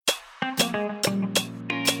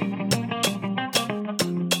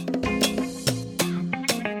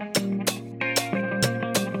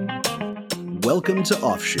Welcome to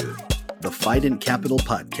Offshoot, the Fident Capital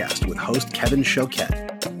podcast with host Kevin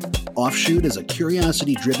Choquette. Offshoot is a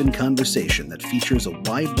curiosity-driven conversation that features a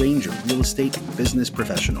wide range of real estate and business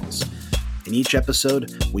professionals. In each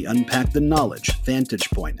episode, we unpack the knowledge, vantage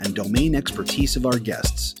point, and domain expertise of our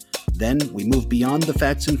guests. Then, we move beyond the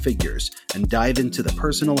facts and figures and dive into the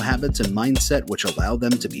personal habits and mindset which allow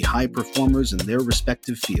them to be high performers in their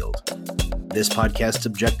respective field. This podcast's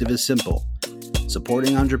objective is simple: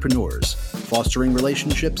 supporting entrepreneurs, fostering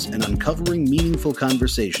relationships, and uncovering meaningful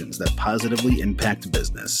conversations that positively impact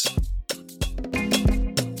business.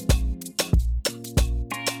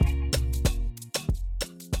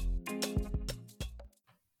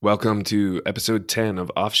 Welcome to episode 10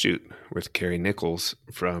 of Offshoot with Carrie Nichols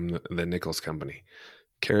from the Nichols Company.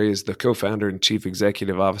 Carrie is the co-founder and chief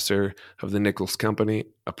executive officer of the Nichols Company,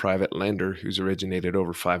 a private lender who's originated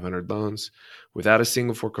over 500 loans without a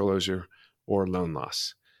single foreclosure or loan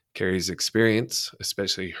loss. Carrie's experience,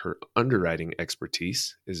 especially her underwriting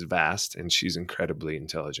expertise, is vast, and she's incredibly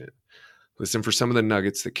intelligent. Listen for some of the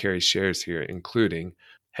nuggets that Carrie shares here, including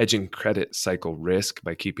hedging credit cycle risk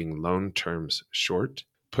by keeping loan terms short,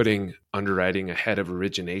 putting underwriting ahead of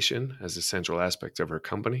origination as a central aspect of her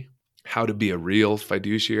company, how to be a real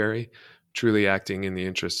fiduciary, truly acting in the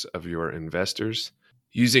interests of your investors,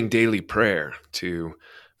 using daily prayer to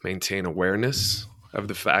maintain awareness of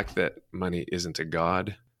the fact that money isn't a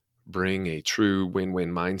god, bring a true win-win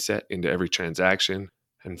mindset into every transaction,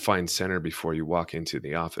 and find center before you walk into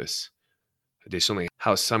the office. Additionally,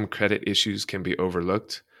 how some credit issues can be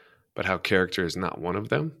overlooked, but how character is not one of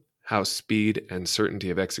them, how speed and certainty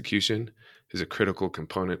of execution is a critical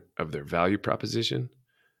component of their value proposition,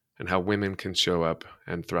 and how women can show up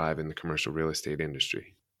and thrive in the commercial real estate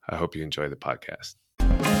industry. I hope you enjoy the podcast.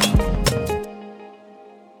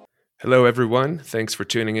 Hello, everyone. Thanks for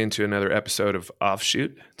tuning in to another episode of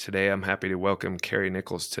Offshoot. Today, I'm happy to welcome Carrie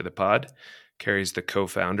Nichols to the pod. Carrie's the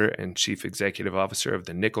co-founder and chief executive officer of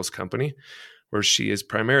the Nichols Company, where she is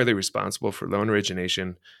primarily responsible for loan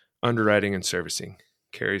origination, underwriting, and servicing.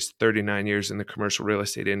 Carrie's 39 years in the commercial real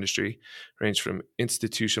estate industry range from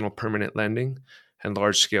institutional permanent lending and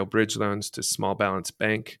large-scale bridge loans to small balance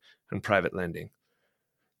bank and private lending.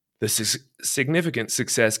 The significant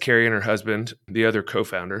success Carrie and her husband, the other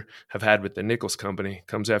co-founder, have had with the Nichols Company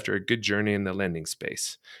comes after a good journey in the lending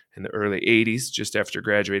space. In the early 80s, just after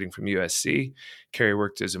graduating from USC, Carrie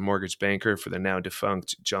worked as a mortgage banker for the now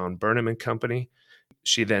defunct John Burnham & Company.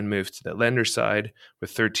 She then moved to the lender side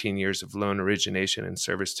with 13 years of loan origination and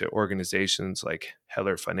service to organizations like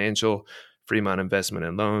Heller Financial, Fremont Investment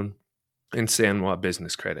and Loan, and Sanwa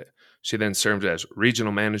Business Credit. She then served as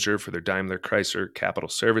regional manager for their Daimler Chrysler Capital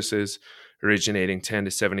Services, originating $10 to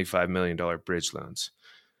 $75 million bridge loans.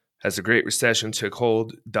 As the Great Recession took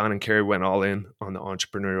hold, Don and Carrie went all in on the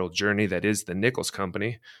entrepreneurial journey that is the Nichols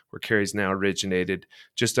Company, where Carrie's now originated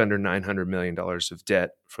just under $900 million of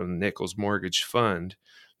debt from the Nichols Mortgage Fund,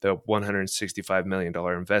 the $165 million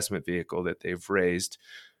investment vehicle that they've raised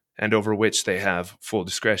and over which they have full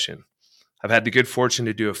discretion. I've had the good fortune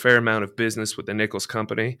to do a fair amount of business with the Nichols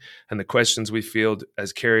Company, and the questions we field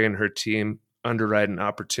as Carrie and her team underwrite an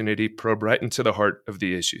opportunity probe right into the heart of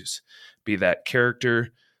the issues, be that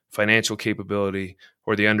character, financial capability,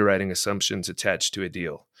 or the underwriting assumptions attached to a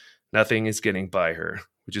deal. Nothing is getting by her,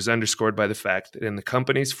 which is underscored by the fact that in the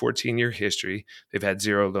company's 14-year history, they've had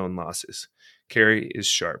 0 loan losses. Carrie is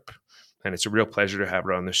sharp, and it's a real pleasure to have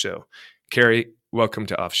her on the show. Carrie, welcome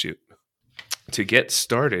to Offshoot. To get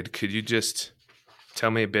started, could you just tell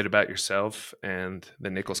me a bit about yourself and the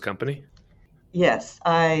Nichols Company? Yes,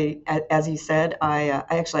 as you said,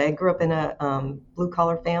 I grew up in a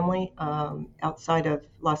blue-collar family outside of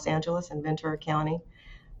Los Angeles in Ventura County.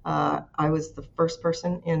 I was the first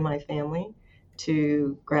person in my family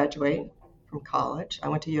to graduate from college. I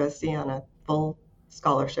went to USC on a full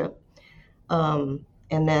scholarship, and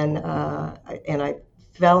I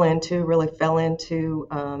fell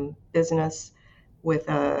into business with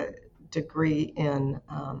a degree in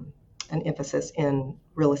an emphasis in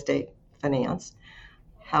real estate finance.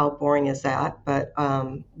 How boring is that? But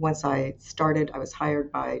once I started, I was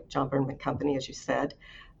hired by John Burnham & Company, as you said,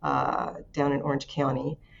 down in Orange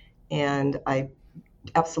County, and I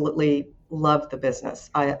absolutely love the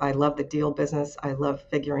business. I love the deal business. I love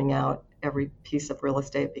figuring out every piece of real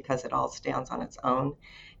estate because it all stands on its own,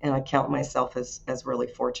 and I count myself as really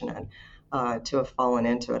fortunate to have fallen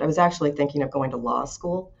into it. I was actually thinking of going to law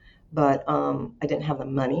school, but I didn't have the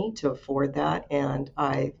money to afford that, and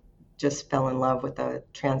I just fell in love with the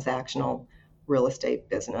transactional real estate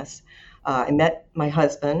business. I met my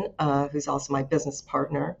husband, who's also my business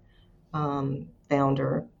partner,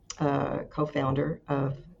 co-founder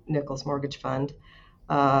of Nichols Mortgage Fund.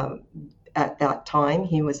 At that time,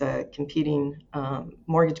 he was a competing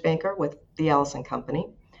mortgage banker with the Allison Company.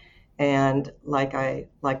 And like I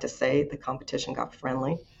like to say, the competition got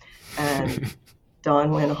friendly. And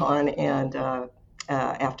Don went on and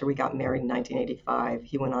after we got married in 1985,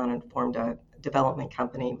 he went on and formed a development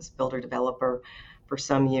company. He was builder developer for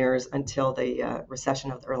some years until the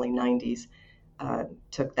recession of the early 90s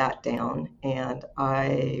took that down. And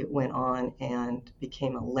I went on and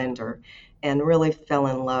became a lender and really fell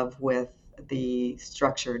in love with the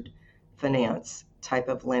structured finance type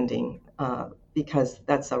of lending because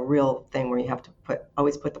that's a real thing where you have to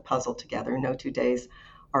always put the puzzle together. No 2 days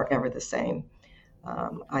are ever the same.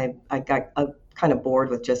 I got kind of bored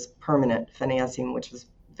with just permanent financing, which was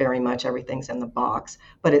very much everything's in the box,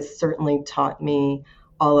 but it certainly taught me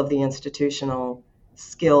all of the institutional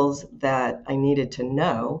skills that I needed to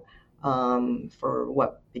know for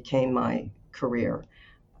what became my career,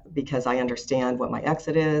 because I understand what my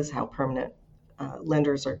exit is, how permanent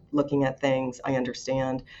lenders are looking at things. I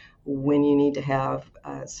understand when you need to have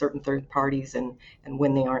certain third parties and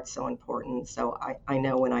when they aren't so important. So I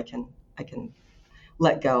know when I can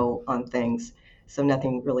let go on things, so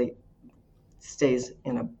nothing really stays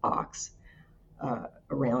in a box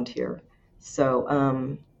around here.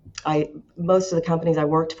 So most of the companies I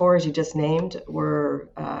worked for, as you just named, were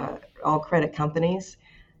all credit companies,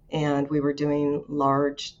 and we were doing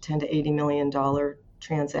large $10 to $80 million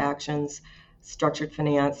transactions, structured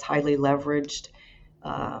finance, highly leveraged.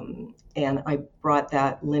 And I brought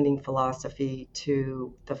that lending philosophy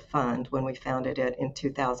to the fund when we founded it in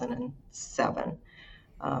 2007.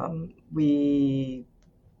 We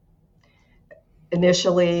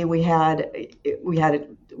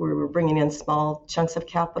were bringing in small chunks of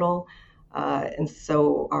capital, and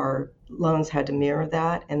so our loans had to mirror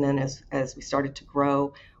that. And then as we started to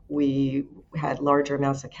grow, we had larger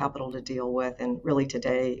amounts of capital to deal with. And really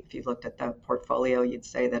today, if you looked at the portfolio, you'd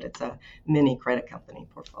say that it's a mini credit company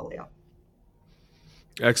portfolio.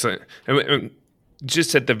 Excellent. And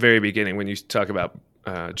just at the very beginning, when you talk about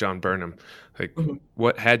John Burnham, like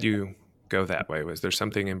what had you go that way? Was there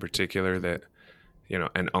something in particular that,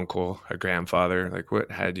 an uncle, a grandfather, like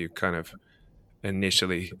what had you kind of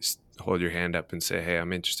initially hold your hand up and say, hey,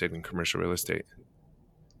 I'm interested in commercial real estate?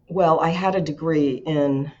 Well, I had a degree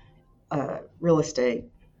in real estate,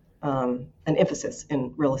 an emphasis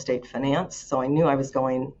in real estate finance. So I knew I was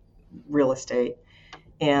going real estate.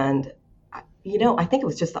 And, I think it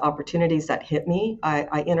was just the opportunities that hit me.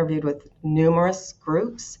 I interviewed with numerous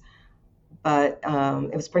groups, but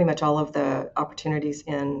it was pretty much all of the opportunities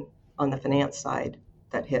on the finance side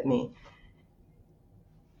that hit me.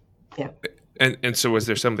 Yeah. And so was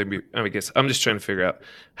there something, I guess I'm just trying to figure out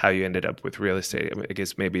how you ended up with real estate. I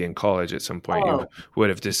guess maybe in college at some point you would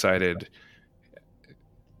have decided.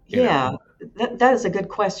 Yeah, that is a good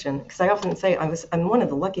question, because I often say I'm one of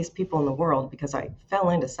the luckiest people in the world because I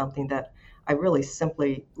fell into something that I really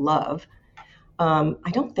simply love. I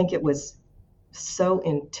don't think it was so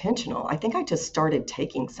intentional. I think I just started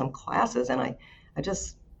taking some classes and I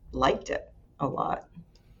just liked it a lot.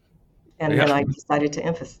 And then I decided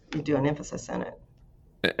to do an emphasis in it.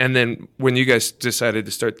 And then when you guys decided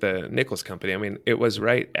to start the Nichols Company, it was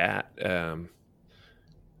right at, it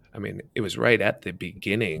was right at the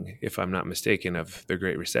beginning, if I'm not mistaken, of the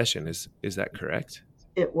Great Recession. Is that correct?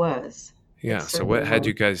 It was. Yeah. So what had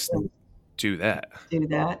you guys do that?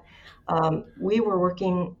 We were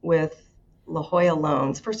working with La Jolla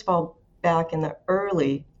Loans. First of all, back in the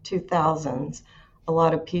early 2000s, a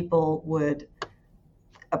lot of people would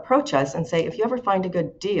approach us and say, if you ever find a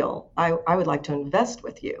good deal, I would like to invest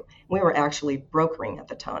with you. We were actually brokering at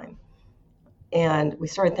the time. And we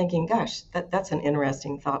started thinking, gosh, that's an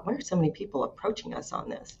interesting thought. Why are so many people approaching us on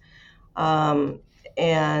this?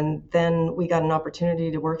 And then we got an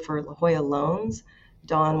opportunity to work for La Jolla Loans.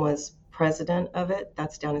 Don was president of it.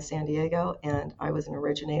 That's down in San Diego. And I was an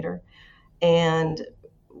originator. And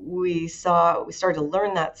we started to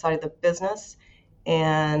learn that side of the business.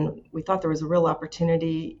 And we thought there was a real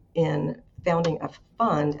opportunity in founding a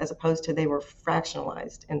fund as opposed to they were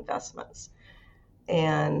fractionalized investments.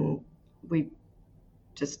 And we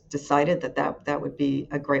just decided that would be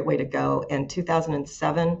a great way to go. And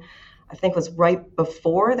 2007, I think, was right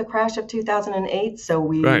before the crash of 2008. So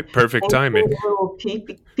perfect timing. A little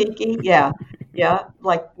peaky. Yeah.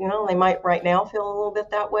 Like, they might right now feel a little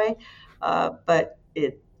bit that way. But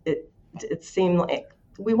it seemed like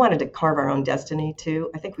we wanted to carve our own destiny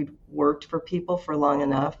too. I think we'd worked for people for long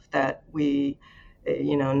enough that we,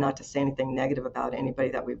 not to say anything negative about anybody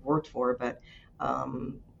that we've worked for, but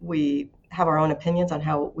we have our own opinions on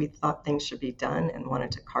how we thought things should be done and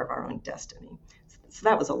wanted to carve our own destiny. So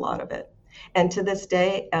that was a lot of it. And to this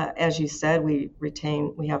day, as you said, we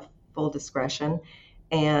have full discretion,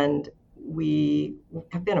 and we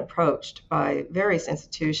have been approached by various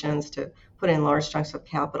institutions to put in large chunks of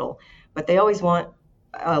capital, but they always want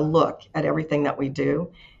a look at everything that we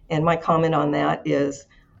do. And my comment on that is,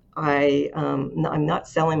 I'm not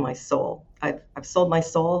selling my soul. I've sold my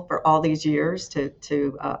soul for all these years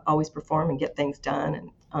to always perform and get things done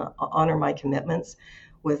and honor my commitments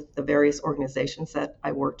with the various organizations that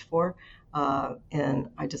I worked for. And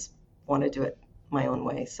I just want to do it my own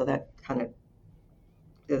way. So that kind of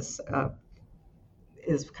is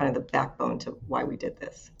kind of the backbone to why we did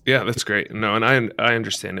this. Yeah, that's great. No, and I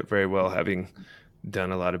understand it very well, having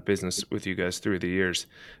done a lot of business with you guys through the years.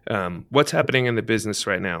 What's happening in the business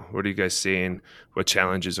right now? What are you guys seeing? What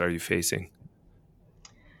challenges are you facing?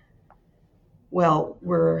 Well,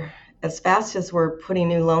 as fast as we're putting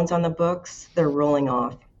new loans on the books, they're rolling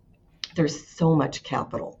off. There's so much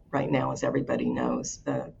capital right now, as everybody knows.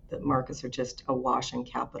 The markets are just awash in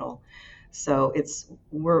capital. So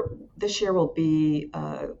this year we'll do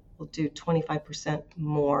 25%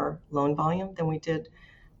 more loan volume than we did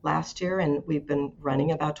last year, and we've been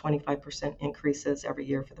running about 25% increases every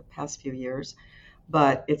year for the past few years.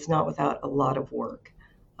 But it's not without a lot of work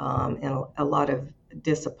and a lot of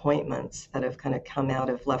disappointments that have kind of come out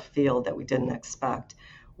of left field that we didn't expect,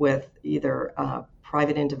 with either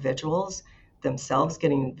private individuals themselves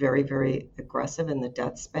getting very, very aggressive in the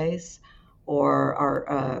debt space, or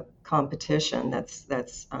our competition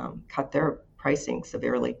that's cut their pricing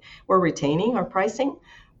severely. We're retaining our pricing,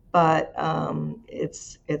 but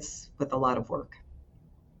it's with a lot of work.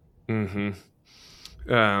 Mm-hmm.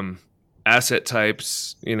 Asset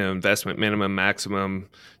types, investment minimum, maximum,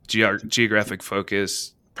 geographic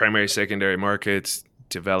focus, primary, secondary markets,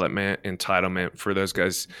 development, entitlement. For those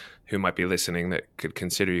guys who might be listening that could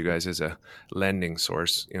consider you guys as a lending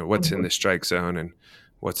source, what's in the strike zone and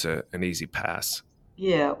what's an easy pass?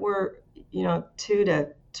 Yeah, we're $2 to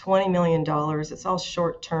 $20 million. It's all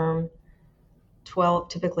short term,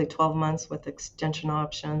 typically 12 months with extension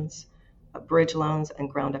options, bridge loans, and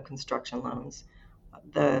ground up construction loans.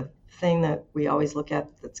 The thing that we always look at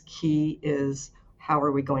that's key is, how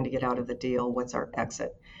are we going to get out of the deal? What's our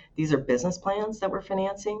exit? These are business plans that we're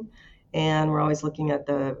financing, and we're always looking at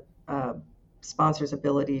the sponsor's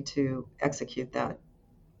ability to execute that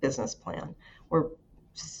business plan. We're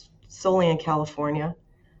solely in California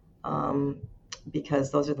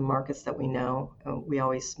because those are the markets that we know. We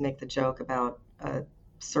always make the joke about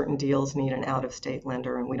certain deals need an out-of-state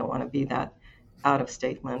lender, and we don't want to be that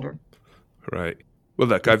out-of-state lender. Right. Well,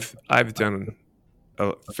 look, I've done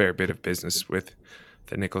a fair bit of business with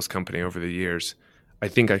the Nichols Company over the years. I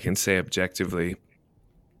think I can say objectively,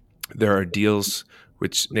 there are deals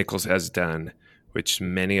which Nichols has done, which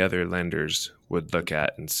many other lenders would look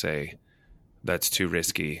at and say, that's too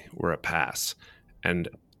risky, we're a pass. And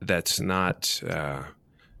that's not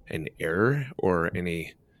an error or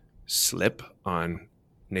any slip on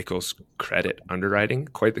Nichols' credit underwriting.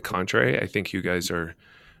 Quite the contrary. I think you guys are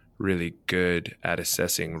really good at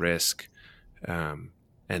assessing risk and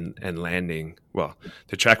landing. Well,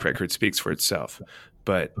 the track record speaks for itself,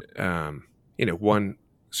 but one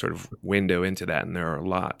sort of window into that, and there are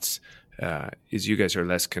lots, is you guys are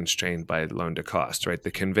less constrained by loan to cost, right?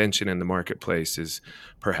 The convention in the marketplace is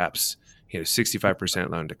perhaps 65%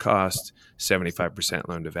 loan to cost, 75%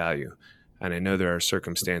 loan to value. And I know there are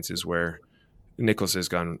circumstances where Nichols has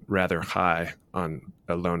gone rather high on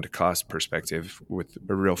a loan to cost perspective with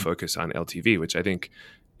a real focus on LTV, which I think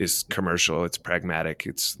is commercial, it's pragmatic,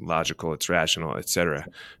 it's logical, it's rational, et cetera.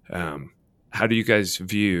 How do you guys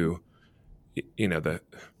view,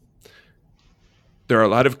 there are a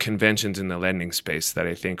lot of conventions in the lending space that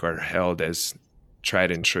I think are held as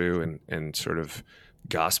tried and true and sort of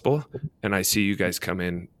gospel. And I see you guys come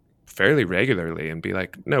in fairly regularly and be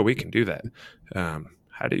like, no, we can do that.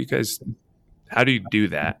 How do you do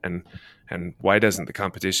that? And why doesn't the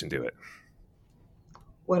competition do it?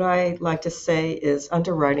 What I like to say is,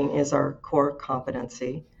 underwriting is our core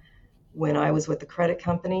competency. When I was with the credit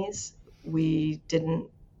companies, we didn't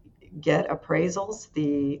get appraisals.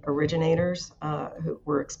 The originators who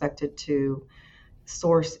were expected to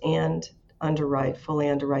source and fully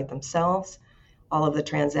underwrite themselves. All of the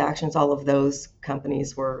transactions, all of those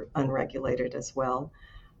companies were unregulated as well.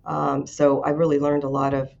 So I really learned a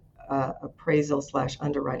lot of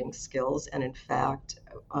appraisal/underwriting skills, and in fact,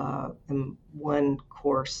 am one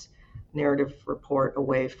course narrative report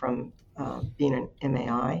away from being an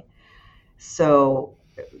MAI. So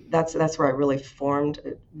that's where I really formed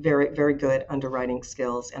very, very good underwriting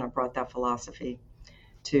skills, and I brought that philosophy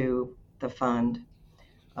to the fund.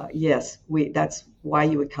 Yes, that's why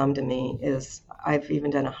you would come to me. Is I've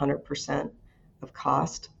even done 100% of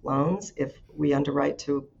cost loans if we underwrite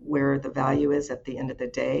to where the value is at the end of the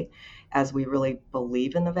day, as we really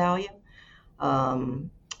believe in the value. Um,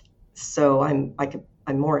 so I'm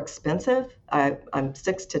more expensive. I'm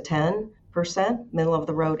 6 to 10%, middle of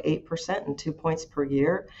the road 8%, and 2 points per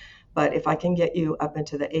year. But if I can get you up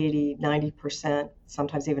into the 80, 90%,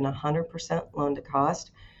 sometimes even 100% loan to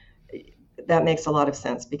cost, that makes a lot of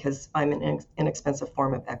sense because I'm an inexpensive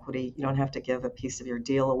form of equity. You don't have to give a piece of your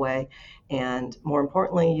deal away. And more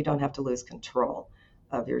importantly, you don't have to lose control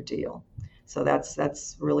of your deal. So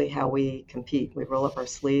that's really how we compete. We roll up our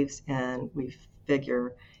sleeves and we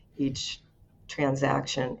figure each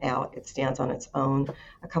transaction out. It stands on its own.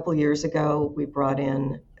 A couple years ago, we brought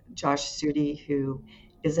in Josh Sudi, who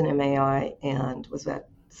is an MAI and was at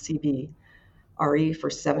CBRE for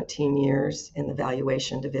 17 years in the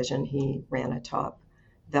valuation division. He ran a top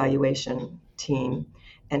valuation team,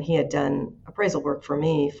 and he had done appraisal work for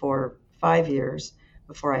me for 5 years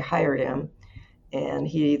before I hired him. And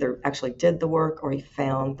he either actually did the work or he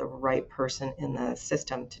found the right person in the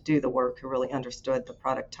system to do the work who really understood the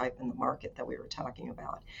product type and the market that we were talking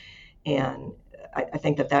about. And I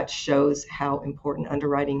think that shows how important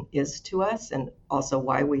underwriting is to us, and also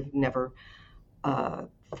why we've never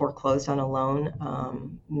foreclosed on a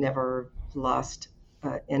loan, never lost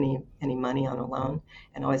any money on a loan,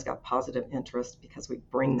 and always got positive interest because we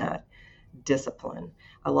bring that discipline.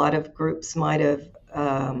 A lot of groups might have,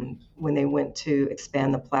 when they went to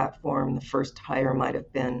expand the platform, the first hire might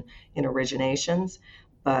have been in originations.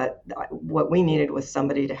 But what we needed was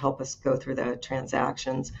somebody to help us go through the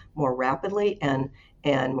transactions more rapidly and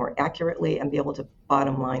more accurately and be able to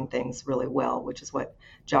bottom line things really well, which is what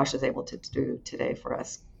Josh is able to do today for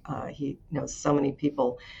us. He knows so many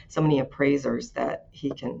people, so many appraisers that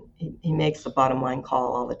he makes the bottom line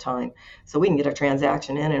call all the time. So we can get a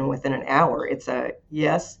transaction in, and within an hour, it's a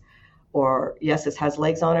yes, or yes, this has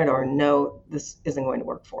legs on it, or no, this isn't going to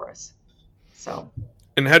work for us. So.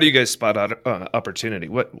 And how do you guys spot out opportunity?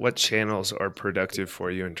 What channels are productive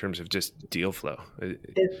for you in terms of just deal flow?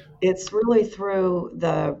 It's really through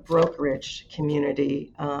the brokerage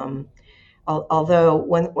community. Although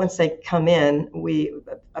once they come in,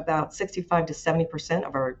 about 65 to 70%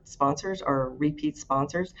 of our sponsors are repeat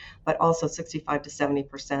sponsors, but also 65 to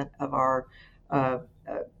 70% of our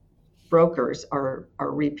brokers are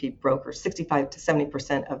repeat brokers. 65 to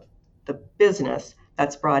 70% of the business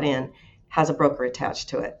that's brought in has a broker attached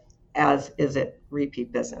to it, as is it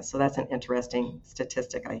repeat business. So that's an interesting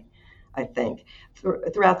statistic, I think.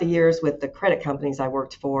 Throughout the years with the credit companies I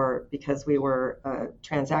worked for, because we were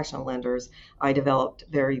transactional lenders, I developed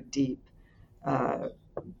very deep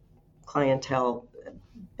clientele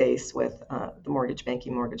base with the mortgage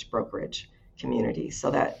banking, mortgage brokerage community. So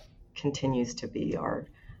that continues to be our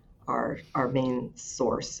main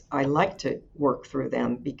source. I like to work through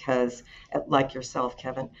them because, like yourself,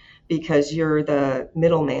 Kevin, because you're the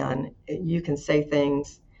middleman. You can say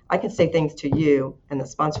things, I can say things to you, and the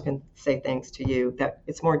sponsor can say things to you that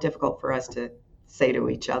it's more difficult for us to say to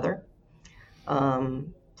each other.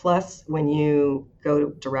 Plus, when you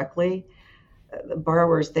go directly, the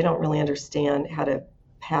borrowers, they don't really understand how to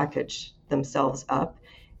package themselves up.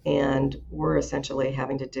 And we're essentially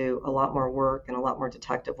having to do a lot more work and a lot more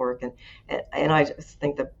detective work. And I just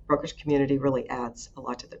think the brokerage community really adds a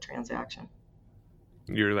lot to the transaction.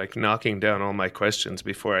 You're like knocking down all my questions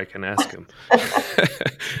before I can ask them.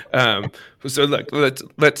 So look,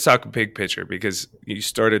 let's talk big picture, because you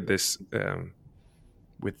started this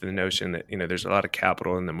with the notion that, there's a lot of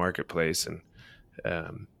capital in the marketplace, and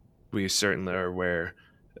we certainly are aware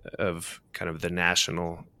of kind of the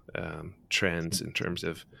national trends in terms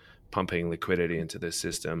of pumping liquidity into the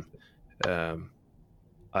system.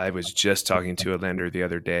 I was just talking to a lender the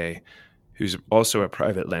other day who's also a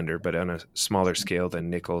private lender, but on a smaller scale than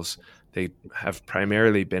Nichols. They have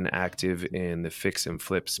primarily been active in the fix and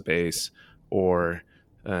flip space, or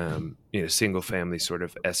single family sort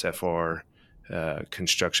of SFR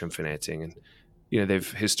construction financing. And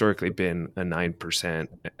they've historically been a 9%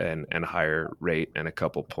 and higher rate and a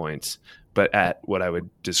couple points, but at what I would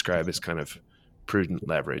describe as kind of prudent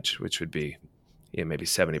leverage, which would be maybe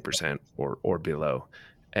 70% or below.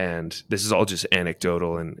 And this is all just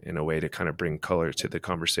anecdotal and in a way to kind of bring color to the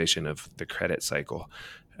conversation of the credit cycle.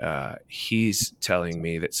 He's telling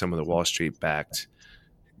me that some of the Wall Street backed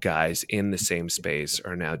guys in the same space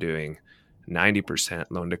are now doing 90%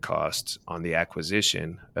 loan to cost on the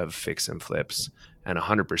acquisition of fix and flips and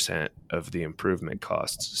 100% of the improvement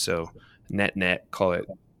costs. So net, call it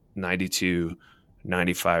 92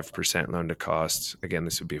 95% loan to cost. Again,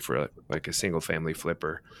 this would be for like a single family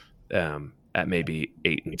flipper at maybe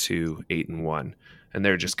 8-2, 8-1. And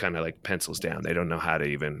they're just kind of like pencils down. They don't know how to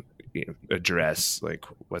even address like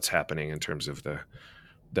what's happening in terms of the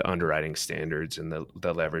underwriting standards and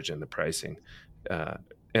the leverage and the pricing.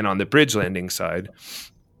 And on the bridge lending side,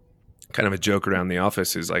 kind of a joke around the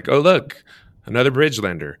office is like, oh, look, another bridge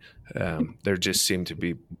lender. There just seem to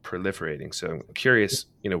be proliferating. So I'm curious,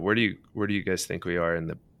 where do you guys think we are in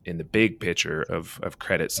the big picture of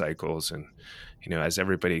credit cycles? And,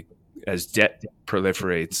 as debt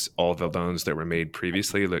proliferates, all the loans that were made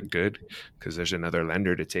previously look good because there's another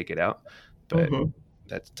lender to take it out. But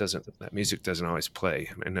that music doesn't always play.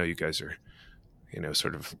 I know you guys are,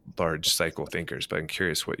 sort of large cycle thinkers, but I'm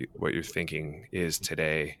curious what your thinking is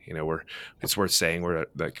today. It's worth saying we're at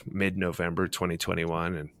like mid-November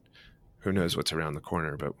 2021, and who knows what's around the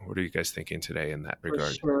corner. But what are you guys thinking today in that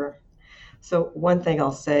regard? For sure. So one thing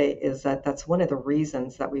I'll say is that that's one of the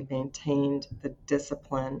reasons that we've maintained the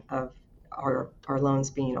discipline of our loans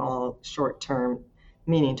being all short-term,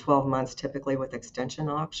 meaning 12 months typically with extension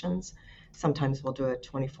options. Sometimes we'll do a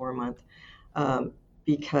 24-month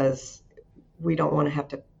because we don't want to have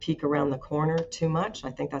to peek around the corner too much. I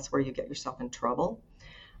think that's where you get yourself in trouble.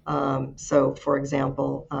 So, for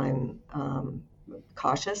example, I'm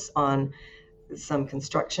cautious on some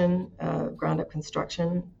construction, ground-up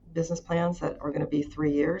construction business plans that are going to be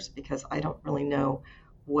 3 years because I don't really know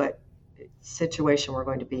what situation we're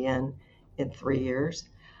going to be in 3 years.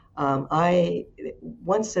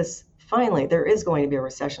 Once this finally, there is going to be a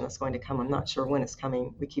recession that's going to come. I'm not sure when it's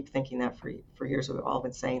coming. We keep thinking that for years. We've all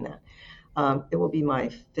been saying that. It will be my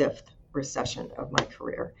 5th recession of my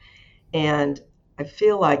career. And I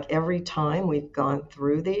feel like every time we've gone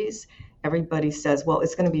through these, everybody says, well,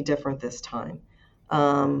 it's going to be different this time.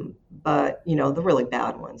 But, the really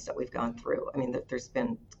bad ones that we've gone through, I mean, there's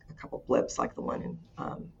been a couple blips like the one in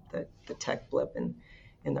the tech blip in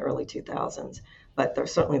the early 2000s, but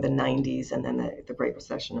there's certainly the 90s and then the Great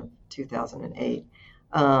Recession of 2008.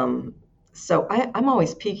 So I'm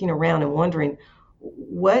always peeking around and wondering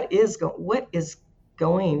what is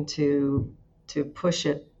going to push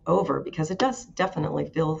it over, because it does definitely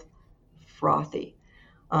feel frothy.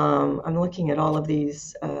 I'm looking at all of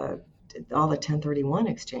these, all the 1031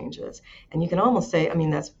 exchanges, and you can almost say, I mean,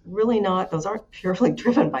 that's really those aren't purely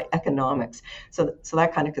driven by economics. So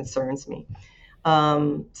that kind of concerns me.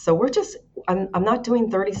 So I'm not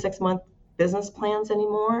doing 36-month business plans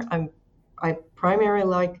anymore. I primarily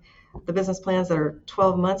like the business plans that are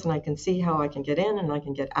 12 months, and I can see how I can get in and I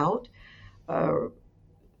can get out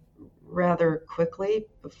rather quickly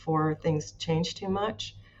before things change too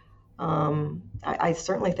much. I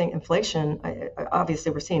certainly think inflation,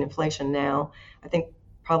 obviously we're seeing inflation now. I think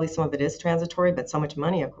probably some of it is transitory, but so much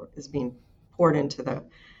money is being poured into the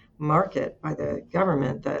market by the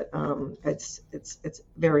government that it's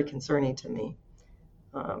very concerning to me.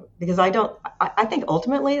 Because I think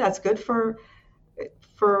ultimately that's good for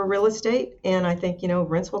real estate, and I think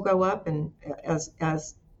rents will go up and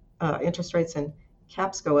as interest rates and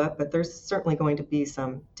caps go up, but there's certainly going to be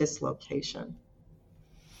some dislocation.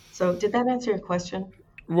 So did that answer your question?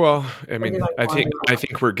 Well, I mean, I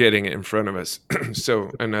think we're getting it in front of us.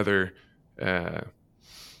 So another,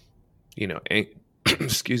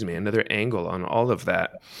 excuse me, another angle on all of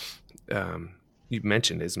that you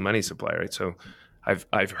mentioned is money supply, right? So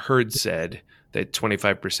I've heard said that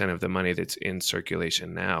 25% of the money that's in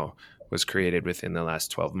circulation now was created within the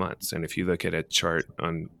last 12 months. And if you look at a chart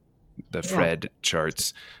on the Fred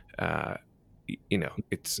charts,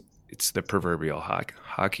 it's the proverbial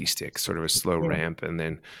hockey stick, sort of a slow ramp, and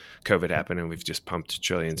then COVID happened, and we've just pumped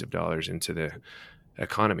trillions of dollars into the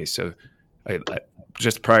economy. So, I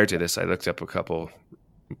just prior to this, I looked up a couple,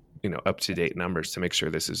 up-to-date numbers to make sure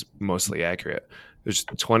this is mostly accurate. There's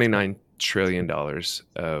 $29 trillion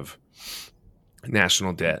of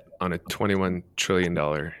national debt on a $21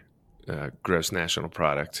 trillion gross national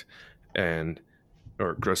product,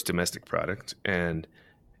 or gross domestic product, and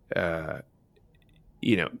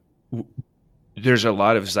there's a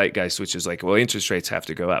lot of zeitgeist which is like, well, interest rates have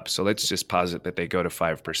to go up, so let's just posit that they go to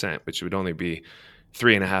 5%, which would only be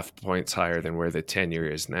 3.5 points higher than where the 10-year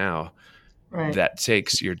is now. Right. That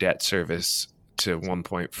takes your debt service to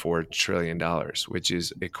 $1.4 trillion, which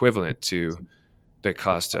is equivalent to the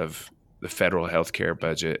cost of the federal healthcare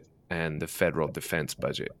budget and the federal defense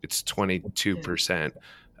budget. It's 22%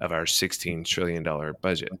 of our $16 trillion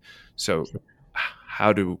budget. So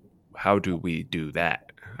how do we do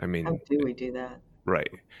that? I mean, how do we do that? Right.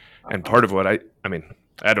 And part of what I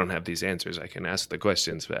don't have these answers. I can ask the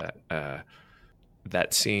questions, but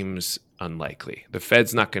that seems unlikely. The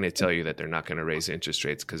Fed's not going to tell you that they're not going to raise interest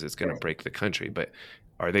rates because it's going to break the country. But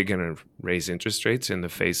are they going to raise interest rates in the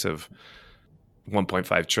face of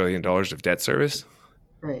 $1.5 trillion of debt service?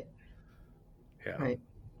 Right. Yeah. Right.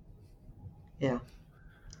 Yeah.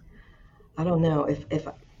 I don't know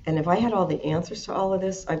if I had all the answers to all of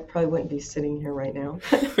this, I probably wouldn't be sitting here right now.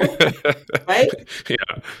 Right? Yeah,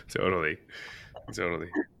 totally.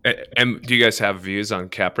 And do you guys have views on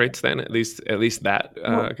cap rates then? At least that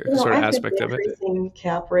sort of aspect of it? I've been increasing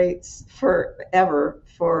cap rates forever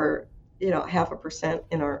for 0.5%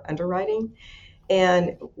 in our underwriting,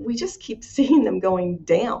 and we just keep seeing them going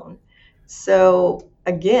down. So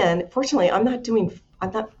again, fortunately, I'm not doing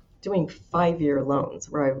 5-year loans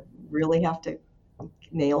where I really have to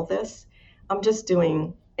nail this. I'm just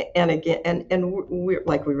doing, and again, and we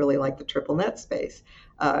really like the triple net space,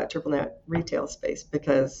 triple net retail space,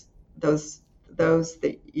 because those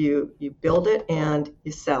that you build it and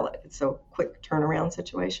you sell it. It's a quick turnaround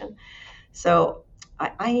situation. So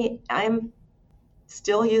I'm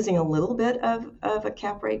still using a little bit of a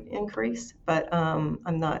cap rate increase, but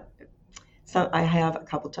I'm not. So I have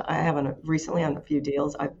recently on a few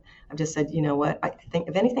deals. I've just said, you know what? I think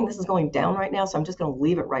if anything, this is going down right now, so I'm just going to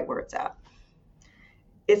leave it right where it's at.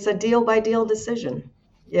 It's a deal by deal decision.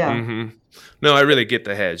 Yeah. Mm-hmm. No, I really get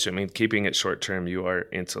the hedge. I mean, keeping it short term, you are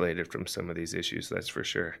insulated from some of these issues. That's for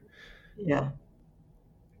sure. Yeah.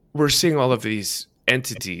 We're seeing all of these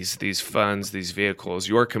entities, these funds, these vehicles,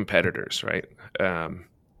 your competitors, right?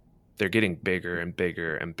 They're getting bigger and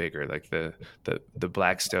bigger and bigger. Like the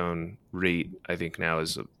Blackstone REIT, I think now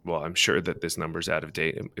is, well, I'm sure that this number's out of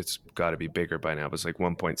date. It's got to be bigger by now. It was like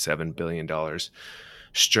 $1.7 billion.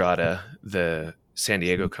 Strata, the San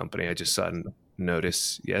Diego company, I just saw a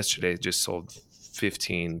notice yesterday, just sold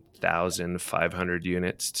 15,500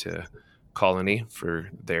 units to Colony for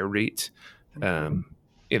their REIT.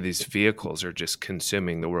 These vehicles are just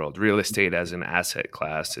consuming the world. Real estate as an asset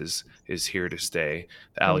class is here to stay.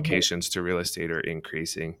 The allocations to real estate are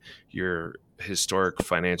increasing. Your historic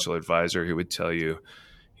financial advisor who would tell you,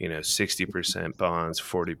 60% bonds,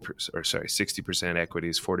 60%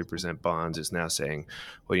 equities, 40% bonds is now saying,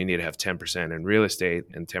 well, you need to have 10% in real estate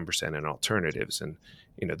and 10% in alternatives. And,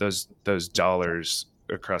 those dollars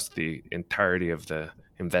across the entirety of the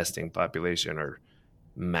investing population are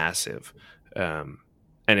massive.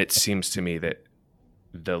 And it seems to me that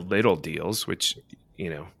the little deals, which,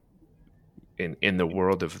 in the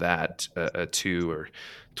world of that, a $2 or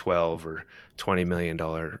 $12 or $20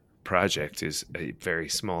 million project is a very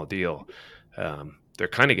small deal. They're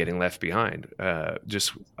kind of getting left behind. I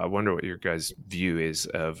wonder what your guys' view is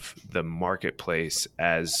of the marketplace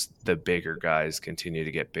as the bigger guys continue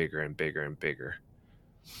to get bigger and bigger and bigger.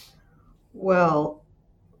 Well,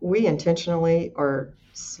 we intentionally are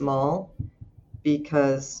small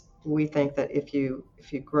because we think that if you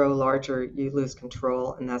grow larger, you lose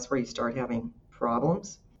control, and that's where you start having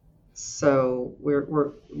problems. So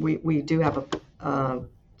we do have a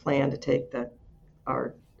plan to take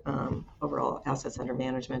our overall assets under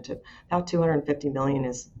management to about $250 million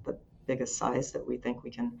is the biggest size that we think we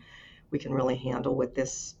can really handle with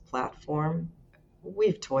this platform.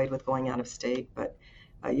 We've toyed with going out of state, but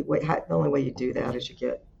the only way you do that is you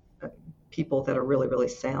get people that are really, really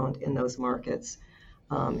sound in those markets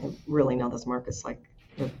and really know those markets like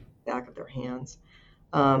the back of their hands.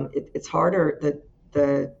 It's harder.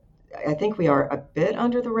 I think we are a bit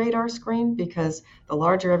under the radar screen because the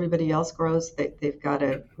larger everybody else grows, they've got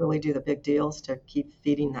to really do the big deals to keep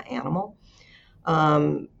feeding the animal.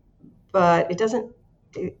 But it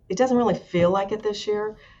doesn't really feel like it this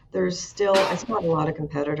year. There's still a lot of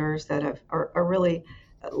competitors that are really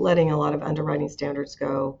letting a lot of underwriting standards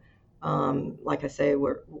go. Like I say,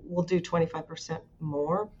 we'll do 25%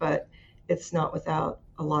 more, but it's not without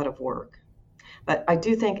a lot of work. But I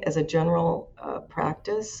do think as a general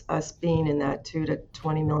practice, us being in that $2 to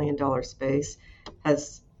 $20 million space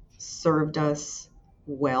has served us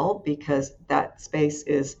well because that space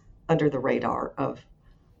is under the radar of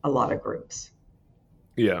a lot of groups.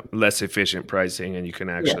 Yeah, less efficient pricing, and you can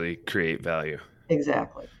actually create value.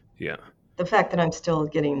 Exactly. Yeah. The fact that I'm still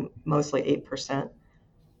getting mostly 8%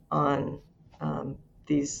 on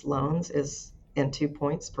these loans and 2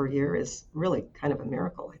 points per year is really kind of a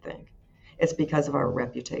miracle, I think. It's because of our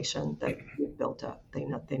reputation that we've built up. They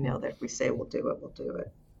know that if we say we'll do it, we'll do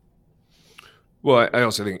it. Well, I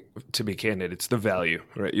also think, to be candid, it's the value,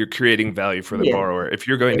 right? You're creating value for the borrower. If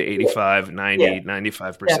you're going to 85, 90,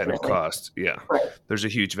 95% of cost, right. There's a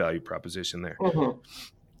huge value proposition there. Mm-hmm.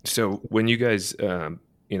 So when you guys, kind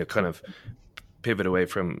of pivot away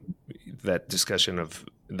from that discussion of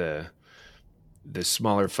the the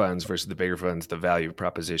smaller funds versus the bigger funds, the value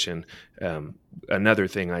proposition. Another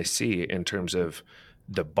thing I see in terms of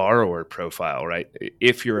the borrower profile, right?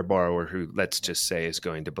 If you're a borrower who, let's just say, is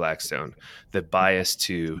going to Blackstone, the bias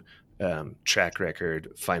to track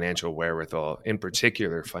record, financial wherewithal, in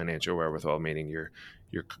particular, financial wherewithal, meaning your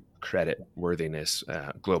credit worthiness,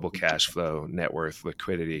 global cash flow, net worth,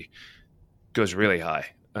 liquidity, goes really high.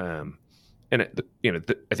 And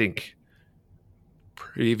I think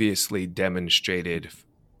previously demonstrated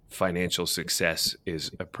financial success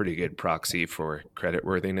is a pretty good proxy for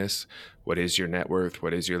creditworthiness. What is your net worth?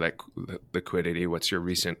 What is your liquidity? What's your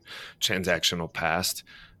recent transactional past?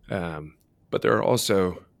 But there are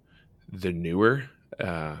also the newer,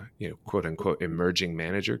 quote unquote, emerging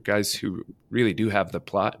manager guys who really do have the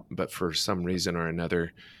plot, but for some reason or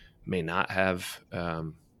another may not have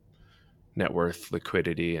net worth,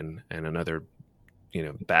 liquidity, and another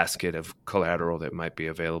basket of collateral that might be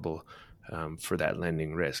available for that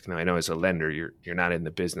lending risk. Now, I know as a lender, you're not in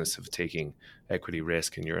the business of taking equity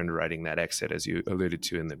risk and you're underwriting that exit, as you alluded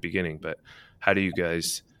to in the beginning. But how do you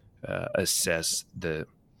guys assess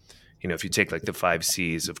if you take like the 5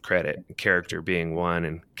 C's of credit, character being one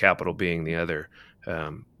and capital being the other,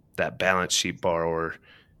 that balance sheet borrower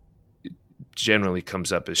generally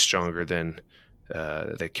comes up as stronger than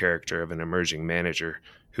the character of an emerging manager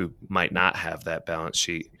who might not have that balance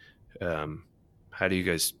sheet. How do you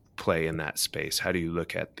guys play in that space? How do you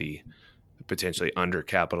look at the potentially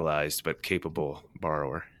undercapitalized but capable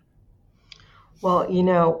borrower? Well,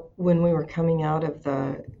 when we were coming out of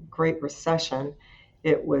the Great Recession,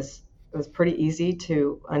 it was pretty easy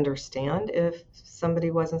to understand if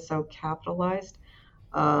somebody wasn't so capitalized.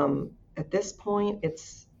 At this point,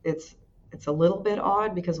 it's a little bit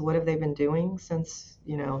odd, because what have they been doing since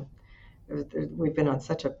we've been on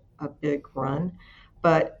such a big run?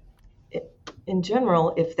 But in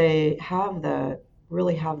general, if they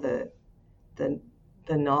really have the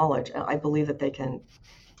knowledge, I believe that they can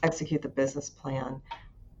execute the business plan,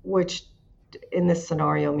 which in this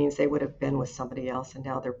scenario means they would have been with somebody else and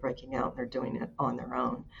now they're breaking out and they're doing it on their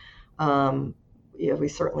own. We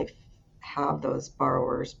certainly have those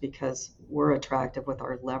borrowers because we're attractive with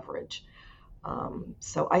our leverage.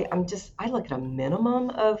 So I look at a minimum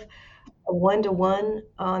of a 1-to-1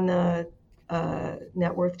 on the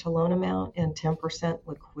net worth to loan amount and 10%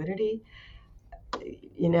 liquidity.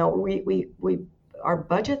 Our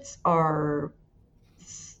budgets are,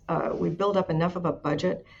 we build up enough of a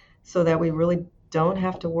budget so that we really don't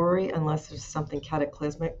have to worry, unless there's something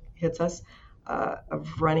cataclysmic hits us, of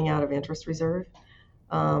running out of interest reserve.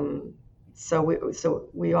 So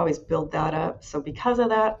we always build that up. So because of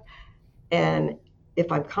that, and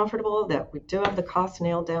if I'm comfortable that we do have the cost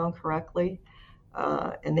nailed down correctly,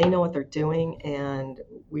 and they know what they're doing, and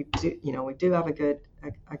we do have a good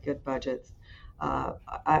budget,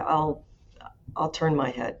 I'll turn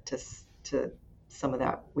my head to some of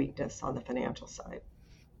that weakness on the financial side.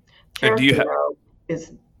 And do you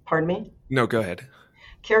pardon me? No, go ahead.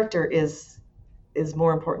 Character is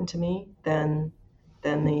more important to me than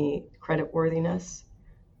the credit worthiness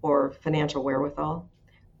or financial wherewithal.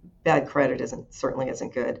 Bad credit certainly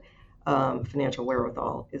isn't good. Financial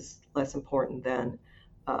wherewithal is less important than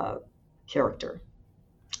character.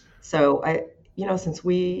 So since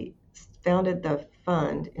we founded the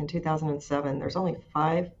fund in 2007, there's only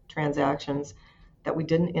 5 transactions that we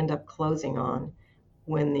didn't end up closing on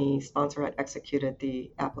when the sponsor had executed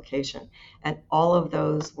the application. And all of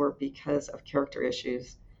those were because of character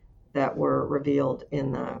issues that were revealed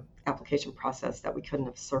in the application process that we couldn't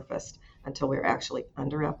have surfaced until we were actually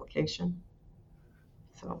under application.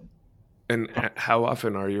 So. And how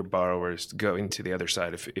often are your borrowers going to the other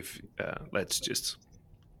side? If let's just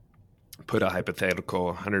put a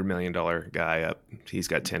hypothetical $100 million guy up, he's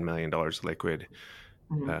got $10 million liquid.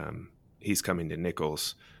 Mm-hmm. He's coming to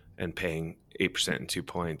Nichols and paying 8% and 2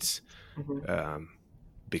 points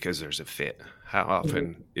because there's a fit. How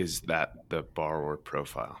often is that the borrower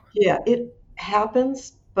profile? Yeah, it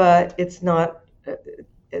happens, but it's not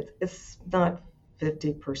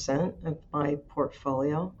 50% of my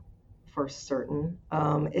portfolio for certain.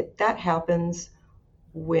 That happens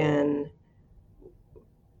when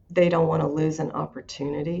they don't want to lose an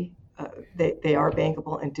opportunity. They are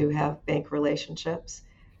bankable and do have bank relationships.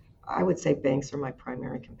 I would say banks are my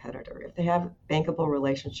primary competitor. If they have bankable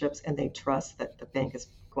relationships and they trust that the bank is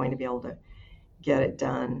going to be able to get it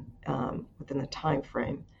done within the time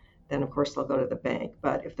frame, then of course they'll go to the bank.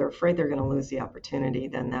 But if they're afraid they're going to lose the opportunity,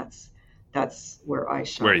 then that's where I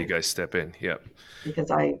shine. Where you guys step in, yep.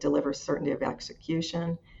 Because I deliver certainty of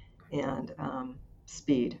execution and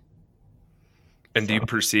speed. And do you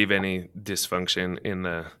perceive any dysfunction in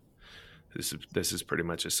This is pretty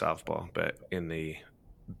much a softball, but in the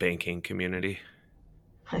banking community.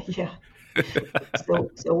 Yeah.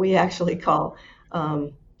 So we actually call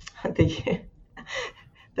the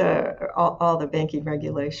all the banking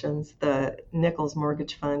regulations the Nichols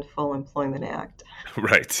Mortgage Fund Full Employment Act.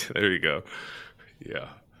 Right. There you go. Yeah.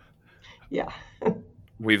 Yeah.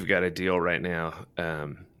 We've got a deal right now.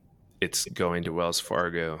 It's going to Wells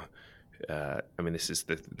Fargo. This is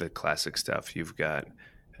the classic stuff. You've got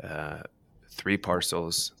 3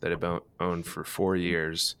 parcels that have been owned for 4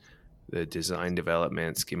 years. The design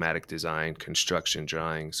development, schematic design, construction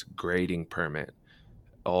drawings, grading permit,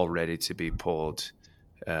 all ready to be pulled.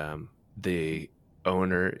 The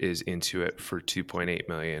owner is into it for $2.8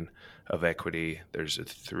 million of equity. There's a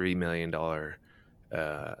 $3 million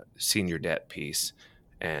senior debt piece,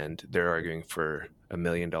 and they're arguing for $1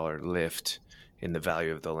 million lift in the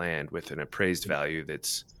value of the land with an appraised value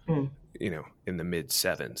that's in the mid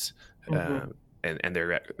 7s, and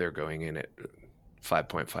they're going in at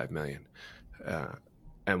 $5.5 million,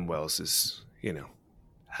 and Wells is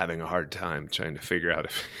having a hard time trying to figure out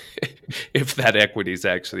if that equity is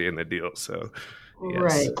actually in the deal. So yes,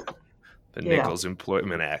 right, the Nichols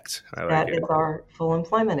Employment Act. That is our Full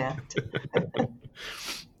Employment Act.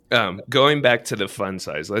 Going back to the fund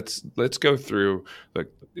size, let's go through. Look,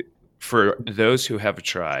 for those who have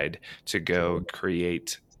tried to go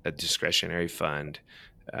create a discretionary fund,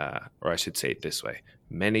 or I should say it this way,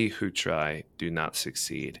 many who try do not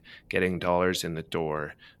succeed. Getting dollars in the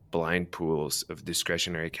door, blind pools of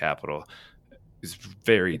discretionary capital is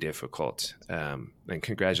very difficult. And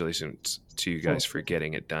congratulations to you guys for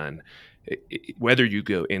getting it done. Whether you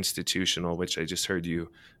go institutional, which I just heard you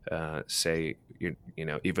say,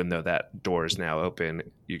 even though that door is now open,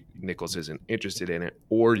 Nichols isn't interested in it,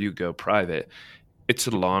 or you go private, it's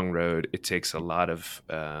a long road. It takes a lot of,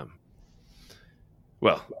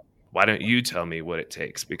 why don't you tell me what it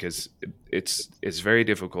takes? Because it's very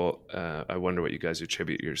difficult. I wonder what you guys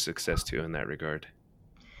attribute your success to in that regard.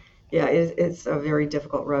 Yeah, it's a very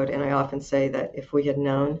difficult road. And I often say that if we had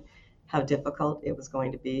known how difficult it was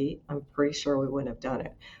going to be, I'm pretty sure we wouldn't have done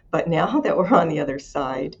it. But now that we're on the other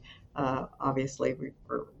side, obviously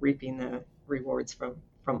we're reaping the rewards from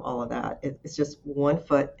all of that. It's just one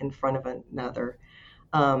foot in front of another.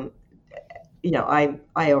 I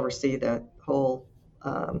oversee the whole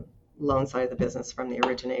loan side of the business, from the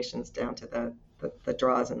originations down to the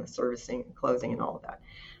draws and the servicing and closing and all of that.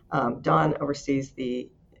 Don oversees the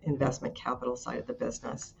investment capital side of the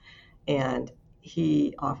business, and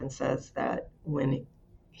he often says that when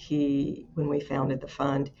we founded the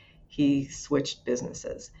fund, he switched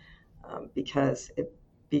businesses because it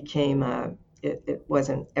became it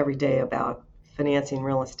wasn't every day about financing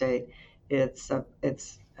real estate. He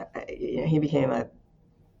became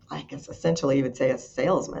I guess essentially you would say a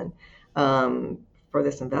salesman for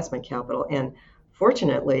this investment capital. And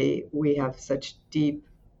fortunately, we have such deep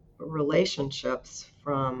relationships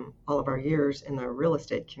from all of our years in the real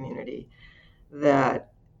estate community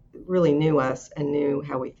that really knew us and knew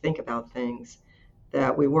how we think about things,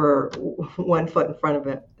 that we were one foot in front of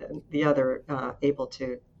it, the other able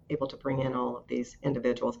to bring in all of these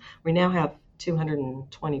individuals. We now have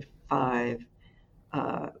 225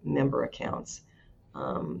 member accounts.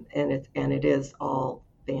 And it is all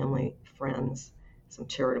family, friends, some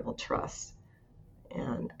charitable trusts.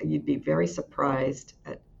 And you'd be very surprised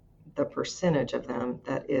at the percentage of them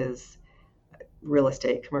that is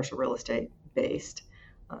commercial real estate based.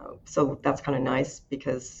 So that's kind of nice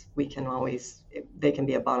because they can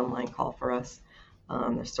be a bottom line call for us.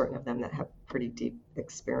 There's certain of them that have pretty deep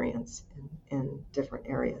experience in different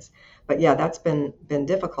areas. But yeah, that's been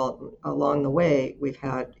difficult along the way. We've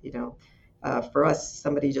had, for us,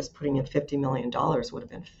 somebody just putting in $50 million would have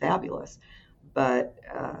been fabulous. But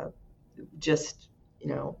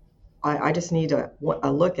I just need a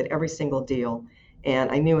look at every single deal. And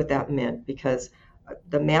I knew what that meant, because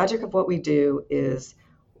the magic of what we do is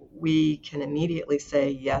we can immediately say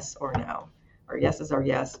yes or no. Our yes is our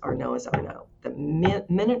yes, our no is our no. The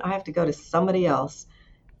minute I have to go to somebody else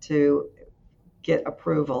to get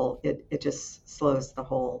approval, it just slows the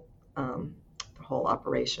whole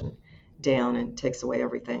operation down and takes away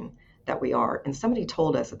everything that we are. And somebody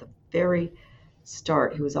told us at the very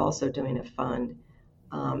start, who was also doing a fund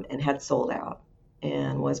and had sold out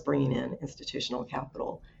and was bringing in institutional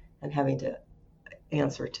capital and having to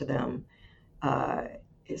answer to them,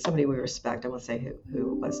 somebody we respect, I won't say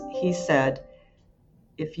who was, he said,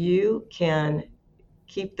 if you can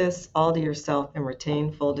keep this all to yourself and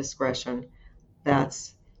retain full discretion,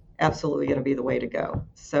 that's absolutely going to be the way to go.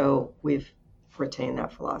 So we've retained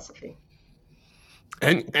that philosophy.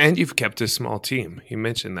 And you've kept a small team. You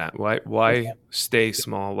mentioned that. Why stay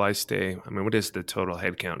small? Why stay? I mean, what is the total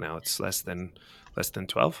head count now? It's less than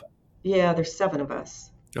 12? Yeah, there's 7 of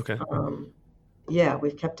us. Okay. Yeah,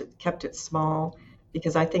 we've kept it small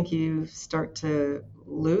because I think you start to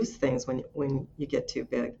lose things when you get too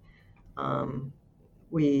big. Um,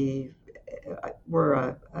 we're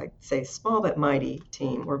I'd say small but mighty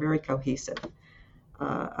team. We're very cohesive.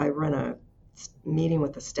 I run a meeting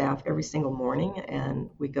with the staff every single morning, and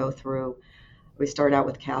we start out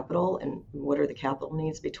with capital and what are the capital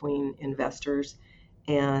needs between investors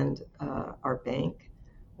and our bank.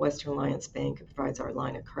 Western Alliance Bank provides our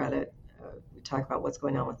line of credit. We talk about what's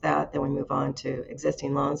going on with that. Then we move on to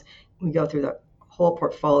existing loans. We go through the whole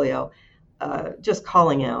portfolio, just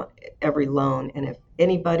calling out every loan. And if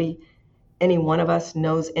any one of us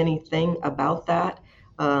knows anything about that,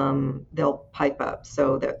 they'll pipe up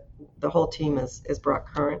so that the whole team is brought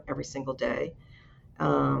current every single day.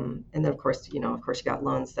 And then of course you got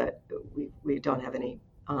loans that we don't have any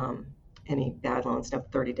bad loans, no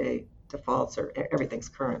 30-day defaults, or everything's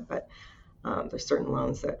current. But there's certain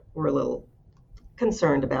loans that we're a little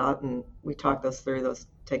concerned about, and we talk those through. Those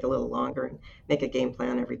take a little longer and make a game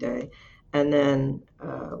plan every day. And then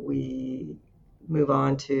we move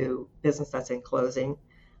on to business that's in closing,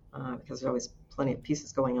 because there's always plenty of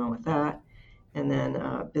pieces going on with that. And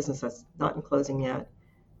then business that's not in closing yet.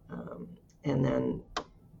 And then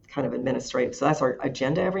kind of administrative. So that's our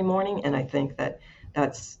agenda every morning. And I think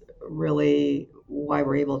that's really why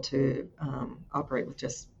we're able to operate with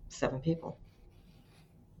just 7 people.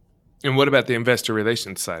 And what about the investor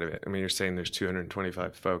relations side of it? I mean, you're saying there's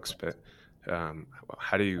 225 folks, but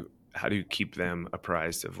how do you keep them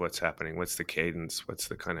apprised of what's happening? What's the cadence? What's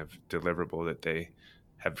the kind of deliverable that they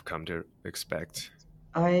have come to expect?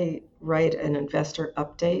 I write an investor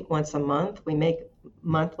update once a month. We make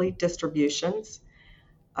monthly distributions.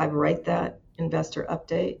 I write that investor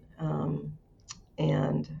update,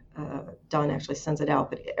 and Don actually sends it out.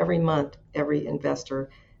 But every month, every investor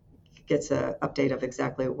gets an update of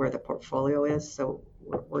exactly where the portfolio is. So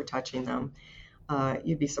we're touching them.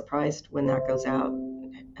 You'd be surprised when that goes out,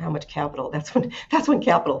 how much capital. That's when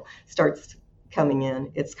capital starts coming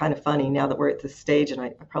in. It's kind of funny now that we're at this stage, and I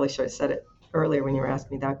probably should have said it earlier when you were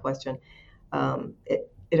asking me that question.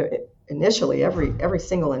 Initially, every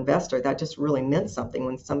single investor, that just really meant something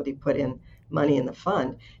when somebody put in money in the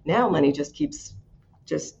fund. Now money just keeps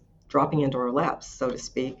just dropping into our laps, so to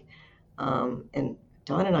speak. And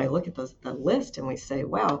Don and I look at the list and we say,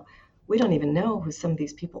 wow, we don't even know who some of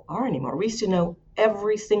these people are anymore. We used to know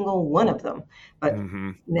every single one of them, but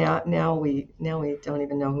now we don't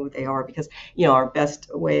even know who they are, because our best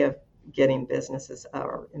way of getting businesses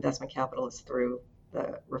or investment capital is through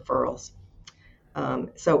the referrals.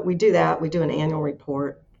 So we do that. We do an annual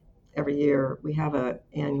report every year. We have an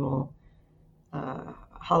annual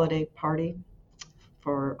holiday party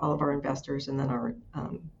for all of our investors, and then our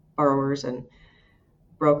borrowers and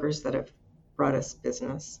brokers that have brought us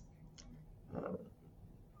business.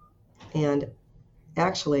 And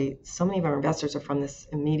actually, so many of our investors are from this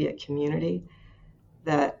immediate community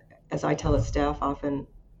that, as I tell the staff often,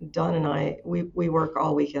 Don and I, we work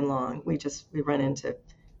all weekend long. We run into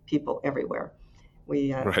people everywhere.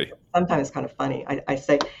 Right. Sometimes it's kind of funny. I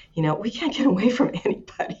say, we can't get away from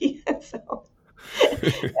anybody. So,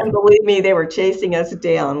 and believe me, they were chasing us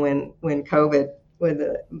down when COVID, when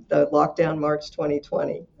the lockdown March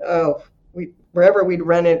 2020. Oh, wherever we'd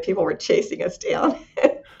run in, people were chasing us down.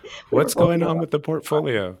 What's going on with the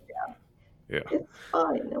portfolio? Yeah. It's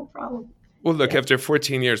fine, no problem. Well, look, after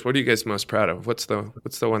 14 years, what are you guys most proud of? What's the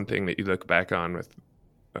one thing that you look back on with,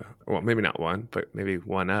 well, maybe not one, but maybe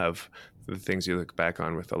one of the things you look back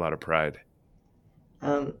on with a lot of pride?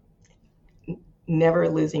 Never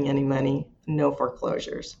losing any money, no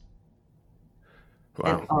foreclosures.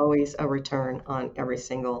 Wow. And always a return on every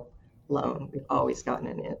single loan. We've always gotten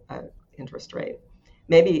an interest rate.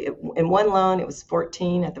 Maybe in one loan, it was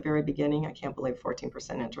 14 at the very beginning. I can't believe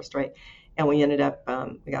 14% interest rate. And we ended up,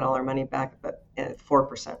 we got all our money back, but at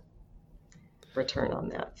 4% return on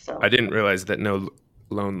that. So I didn't realize that no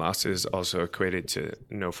loan losses also equated to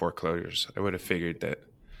no foreclosures. I would have figured that.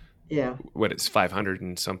 Yeah. What, it's 500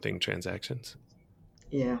 and something transactions?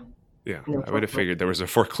 Yeah. Yeah. No, I would have figured there was a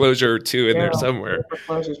foreclosure or two in there somewhere. No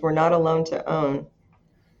foreclosures. We're not a loan to own.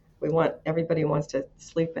 Everybody wants to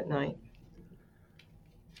sleep at night.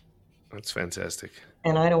 That's fantastic.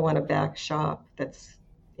 And I don't want a back shop that's,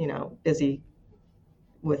 busy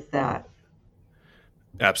with that.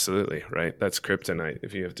 Absolutely, right? That's kryptonite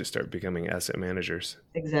if you have to start becoming asset managers.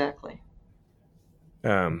 Exactly.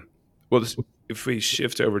 Well, if we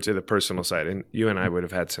shift over to the personal side, and you and I would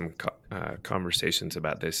have had some conversations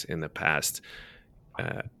about this in the past.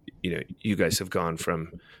 You guys have gone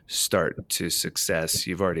from start to success.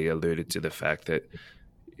 You've already alluded to the fact that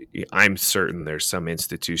I'm certain there's some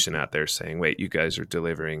institution out there saying, wait, you guys are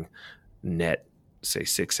delivering net, say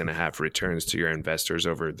 6.5 returns to your investors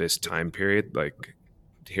over this time period. Like,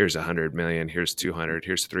 here's 100 million, here's 200,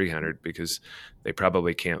 here's 300, because they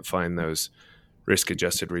probably can't find those risk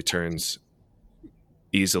adjusted returns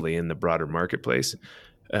easily in the broader marketplace.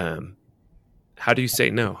 How do you say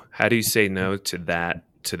no? How do you say no to that,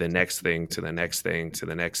 to the next thing, to the next thing, to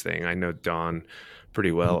the next thing? I know Don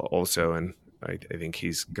pretty well also, and I think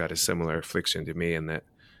he's got a similar affliction to me in that,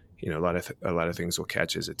 a lot of things will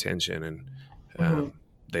catch his attention, and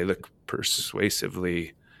they look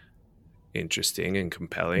persuasively interesting and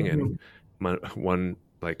compelling. And one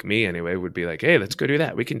like me anyway would be like, hey, let's go do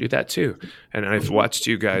that. We can do that too. And I've watched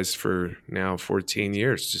you guys for now 14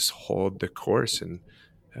 years just hold the course, and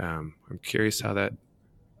I'm curious how that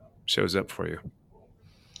shows up for you.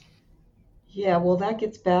 Yeah, well, that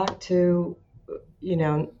gets back to,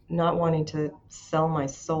 not wanting to sell my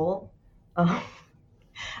soul. I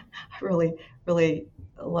really, really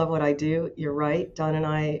love what I do. You're right. Don and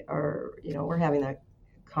I are, we're having that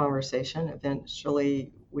conversation.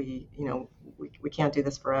 Eventually, we can't do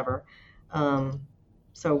this forever.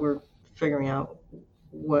 So we're figuring out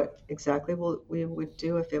what exactly we would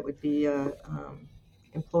do, if it would be a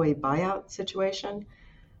employee buyout situation,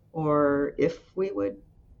 or if we would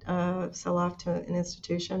sell off to an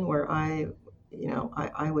institution where I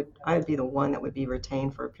would be the one that would be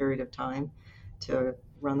retained for a period of time to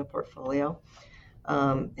run the portfolio,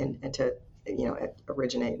 and to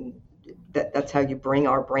originate. And that's how you bring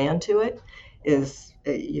our brand to it. Is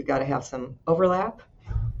you got to have some overlap.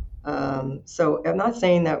 So I'm not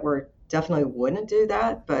saying that we're definitely wouldn't do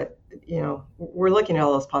that, but we're looking at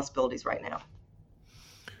all those possibilities right now.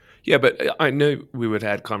 Yeah, but I know we would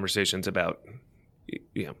have had conversations about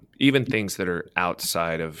even things that are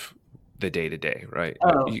outside of the day-to-day, right?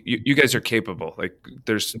 Oh. You guys are capable. Like,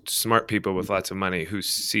 there's smart people with lots of money who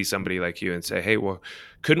see somebody like you and say, hey, well,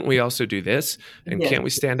 couldn't we also do this? And can't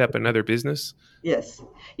we stand up another business? Yes.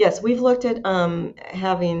 We've looked at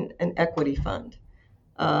having an equity fund.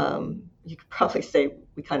 You could probably say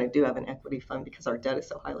we kind of do have an equity fund because our debt is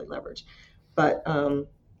so highly leveraged. But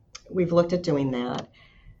we've looked at doing that.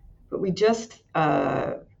 But we just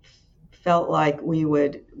felt like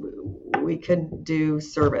we could do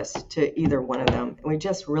service to either one of them. And we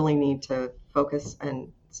just really need to focus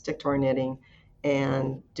and stick to our knitting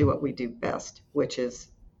and do what we do best, which is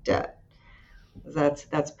debt.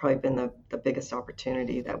 That's probably been the biggest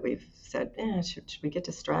opportunity that we've said, should we get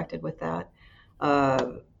distracted with that?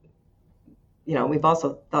 We've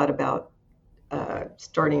also thought about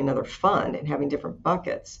starting another fund and having different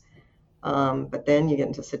buckets. But then you get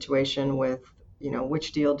into a situation with,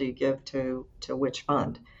 which deal do you give to which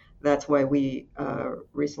fund? That's why we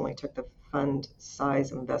recently took the fund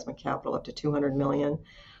size of investment capital up to $200 million,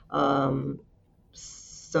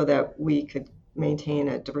 so that we could maintain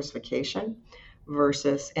a diversification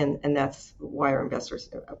versus, and that's why our investors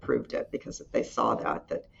approved it, because they saw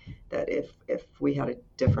that if we had a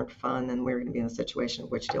different fund, then we were going to be in a situation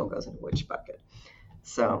which deal goes into which bucket.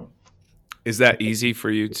 So, is that easy for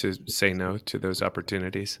you to say no to those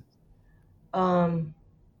opportunities?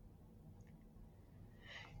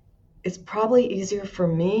 It's probably easier for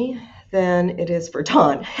me than it is for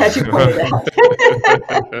Don, as you pointed out.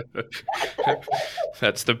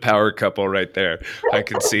 That's the power couple right there. I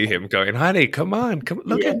can see him going, honey, come on,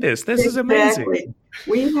 look at this. This is amazing.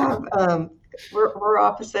 We have, we're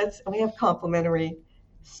opposites, and we have complementary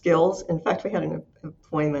skills. In fact, we had an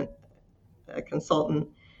employment consultant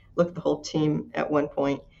look at the whole team at one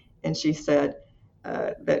point, and she said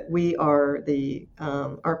that we are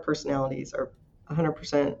our personalities are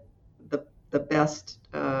 100% the best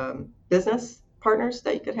business partners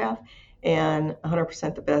that you could have, and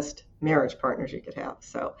 100% the best marriage partners you could have.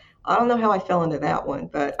 So I don't know how I fell into that one,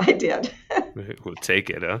 but I did. We'll take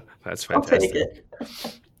it, huh? That's fantastic. I'll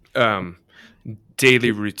take it.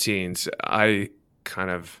 Daily routines. I kind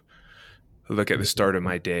of look at the start of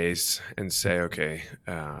my days and say, okay,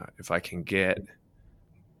 if I can get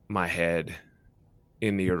my head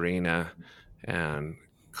in the arena and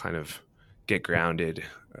kind of get grounded,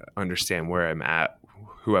 understand where I'm at,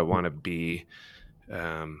 who I want to be,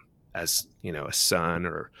 as a son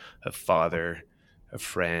or a father, a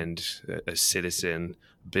friend, a citizen,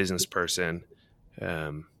 business person.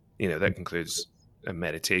 That includes a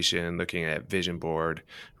meditation, looking at vision board,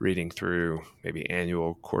 reading through maybe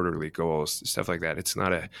annual, quarterly goals, stuff like that. It's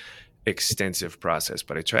not a extensive process,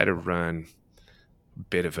 but I try to run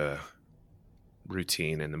bit of a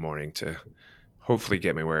routine in the morning to hopefully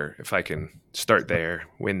get me where if I can start there,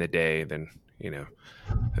 win the day, then,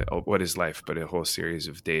 what is life but a whole series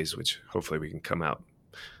of days, which hopefully we can come out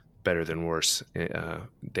better than worse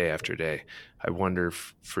day after day. I wonder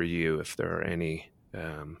for you if there are any,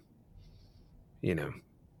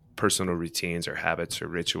 personal routines or habits or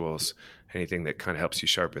rituals, anything that kind of helps you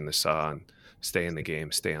sharpen the saw and stay in the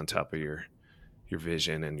game, stay on top of your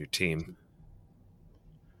vision and your team.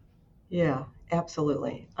 Yeah,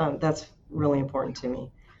 absolutely. That's really important to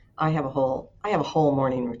me. I have a whole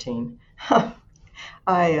morning routine.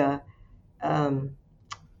 I am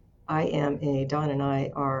Don and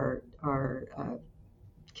I are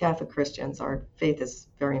Catholic Christians. Our faith is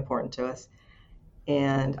very important to us.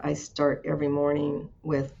 And I start every morning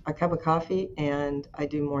with a cup of coffee and I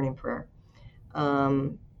do morning prayer.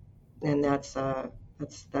 And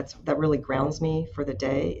that really grounds me for the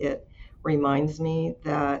day. It reminds me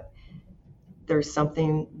that there's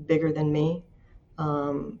something bigger than me,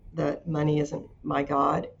 that money isn't my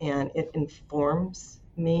God, and it informs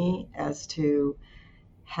me as to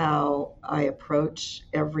how I approach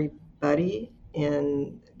everybody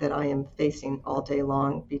that I am facing all day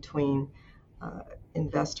long, between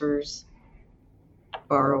investors,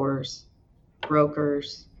 borrowers,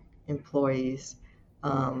 brokers, employees.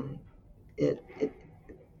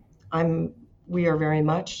 We are very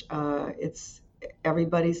much,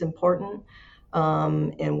 everybody's important,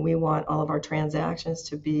 and we want all of our transactions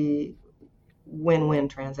to be win-win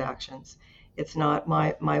transactions. It's not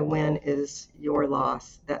my win is your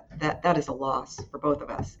loss. That is a loss for both of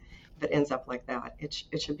us if it ends up like that.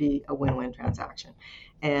 It should be a win-win transaction,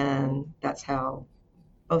 and that's how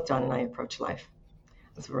both Don and I approach life.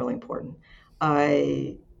 That's really important.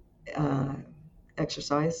 I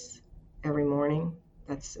exercise every morning.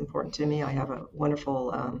 That's important to me. I have a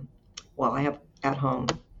wonderful, I have at home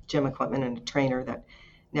gym equipment and a trainer that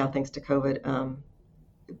now, thanks to COVID,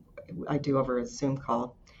 I do over a Zoom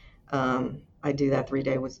call. I do that 3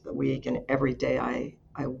 days a week, and every day I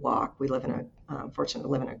walk. We live fortunate to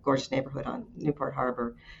live in a gorgeous neighborhood on Newport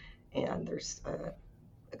Harbor, and there's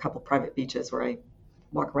a couple private beaches where I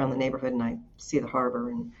walk around the neighborhood and I see the harbor,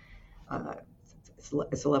 and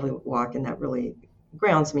it's a lovely walk, and that really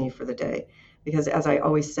grounds me for the day. Because as I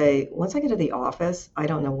always say, once I get to the office, I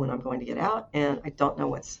don't know when I'm going to get out, and I don't know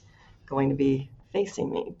what's going to be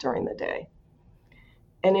facing me during the day.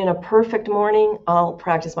 And in a perfect morning, I'll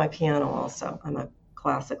practice my piano also. I'm a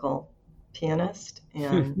classical pianist,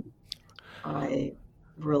 and I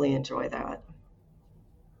really enjoy that.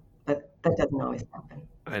 But that doesn't always happen.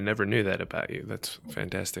 I never knew that about you. That's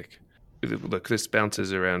fantastic. Look, this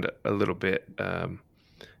bounces around a little bit,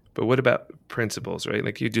 but what about principles, right?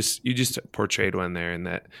 Like you just portrayed one there, in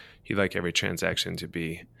that you like every transaction to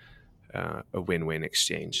be a win-win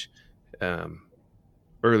exchange.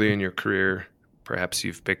 Early in your career, perhaps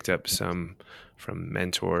you've picked up some from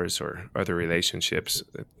mentors or other relationships.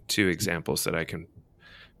 2 examples that I can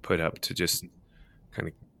put up to just kind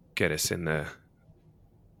of get us in the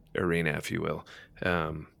arena, if you will.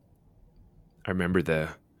 I remember the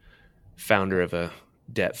founder of a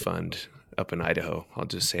debt fund up in Idaho, I'll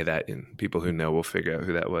just say that, and people who know will figure out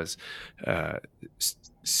who that was,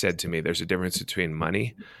 said to me, there's a difference between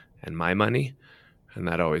money and my money, and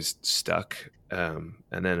that always stuck. And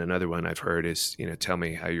then another one I've heard is, tell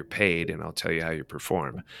me how you're paid and I'll tell you how you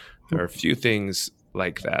perform. There are a few things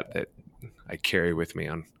like that I carry with me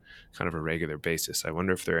on kind of a regular basis. I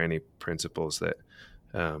wonder if there are any principles that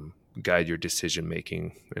guide your decision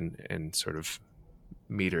making and sort of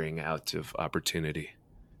metering out of opportunity.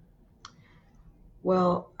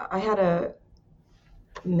 Well, I had a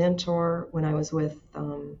mentor when I was with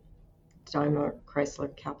Daimler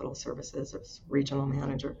Chrysler Capital Services as regional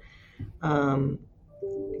manager,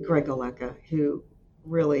 Greg Oleka, who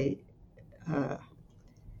really,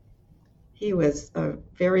 he was a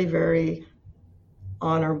very, very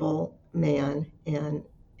honorable man, and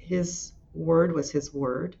his word was his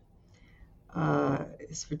word.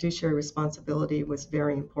 His fiduciary responsibility was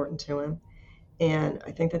very important to him. And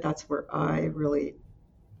I think that's where I really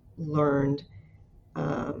learned,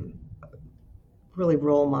 really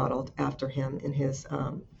role modeled after him in his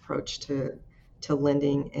approach to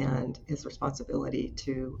lending and his responsibility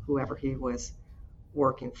to whoever he was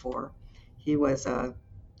working for. He was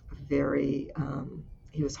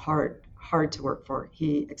he was hard to work for.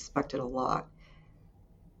 He expected a lot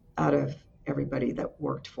out of everybody that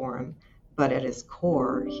worked for him. But at his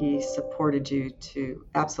core, he supported you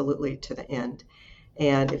absolutely to the end.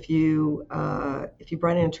 And if you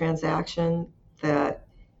brought in a transaction that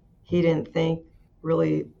he didn't think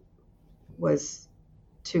really was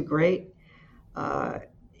too great,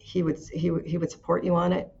 he would support you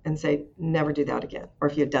on it and say, never do that again. Or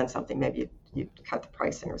if you had done something, maybe you cut the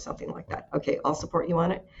pricing or something like that. Okay, I'll support you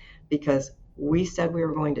on it because we said we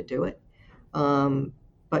were going to do it,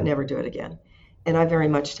 but never do it again. And I've very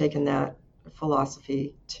much taken that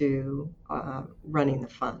philosophy to running the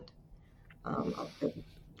fund.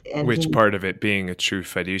 And Which part of it being a true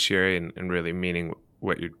fiduciary and really meaning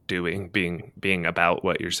what you're doing, being about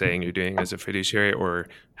what you're saying you're doing as a fiduciary, or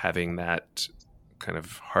having that kind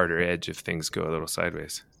of harder edge if things go a little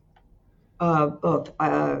sideways? Both.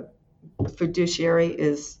 Fiduciary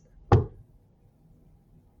is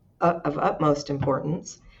of utmost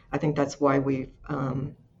importance. I think that's why we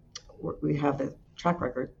have the track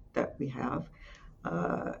record that we have.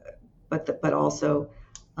 But also,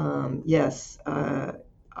 yes,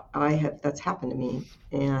 that's happened to me,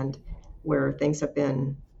 and where things have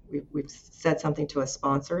been, we've said something to a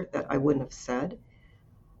sponsor that I wouldn't have said,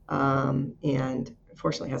 and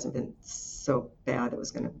fortunately hasn't been so bad that it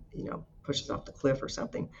was going to, push us off the cliff or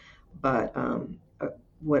something. But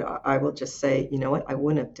what I will just say, you know what, I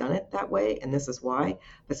wouldn't have done it that way, and this is why.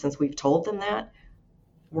 But since we've told them that,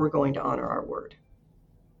 we're going to honor our word.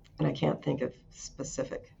 And I can't think of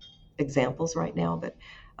specific examples right now, but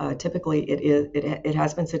typically it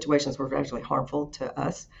has been situations where it's actually harmful to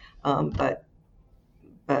us, but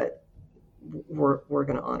we're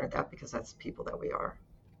going to honor that because that's the people that we are.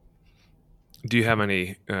 Do you have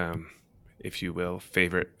any, if you will,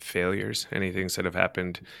 favorite failures? Any things that have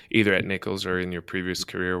happened either at Nichols or in your previous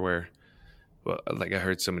career where, well, like I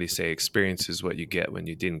heard somebody say, experience is what you get when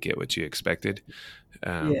you didn't get what you expected.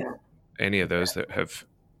 Yeah. Any of those that have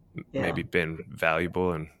maybe been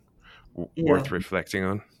valuable and worth reflecting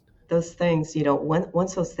on? Those things,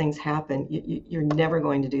 once those things happen, you're never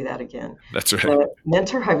going to do that again. That's right. The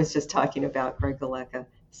mentor I was just talking about, Greg Galecka,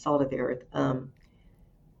 Salt of the Earth.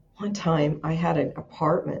 One time I had an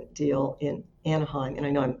apartment deal in Anaheim, and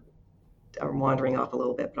I know I'm wandering off a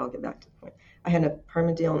little bit, but I'll get back to the point. I had an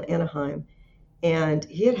apartment deal in Anaheim, and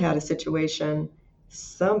he had a situation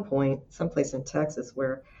someplace in Texas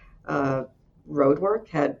where road work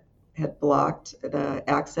had blocked the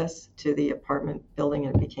access to the apartment building,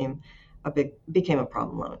 and it became a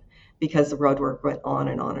problem loan because the road work went on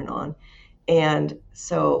and on and on. And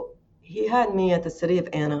so he had me at the city of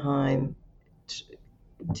Anaheim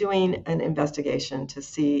doing an investigation to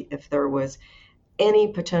see if there was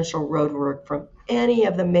any potential road work from any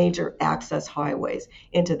of the major access highways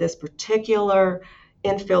into this particular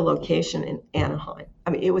infill location in Anaheim.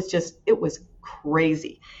 I mean, it was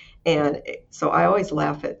crazy. And so I always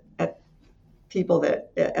laugh at people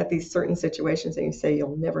that at these certain situations, and you say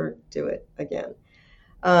you'll never do it again.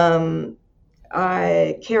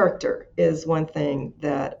 Character is one thing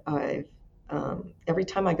that every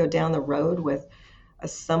time I go down the road with a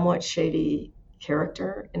somewhat shady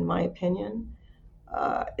character, in my opinion,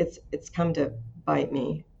 it's come to bite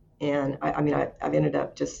me. And I've ended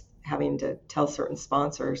up just having to tell certain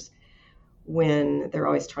sponsors when they're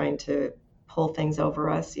always trying to pull things over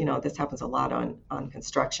us. This happens a lot on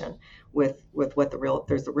construction with what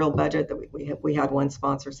there's the real budget that we had one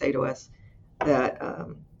sponsor say to us that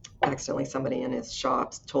accidentally somebody in his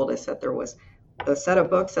shops told us that there was a set of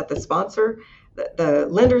books that the sponsor, the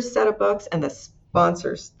lender's set of books and the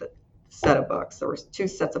sponsor's set of books. There was two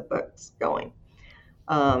sets of books going.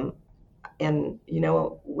 And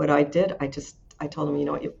what I did, I told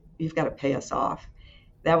him, you've got to pay us off.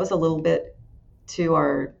 That was a little bit to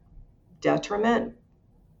our detriment.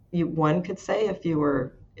 One could say if you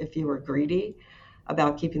were greedy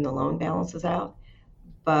about keeping the loan balances out,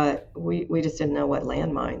 but we just didn't know what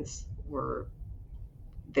landmines were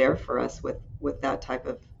there for us with that type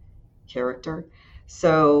of character.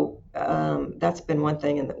 So that's been one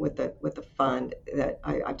thing with the fund that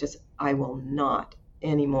I will not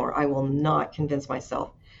anymore. I will not convince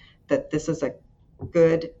myself that this is a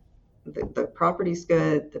good, the property's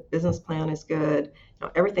good, the business plan is good,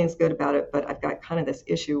 everything's good about it, but I've got kind of this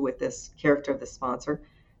issue with this character of the sponsor.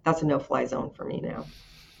 That's a no-fly zone for me now.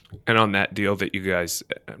 And on that deal that you guys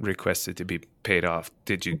requested to be paid off,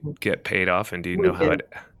 did you get paid off, and do you know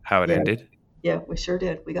how it ended? Yeah, we sure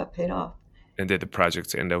did. We got paid off. And did the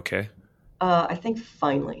project end okay? I think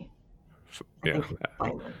finally.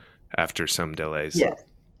 Finally. After some delays. Yes.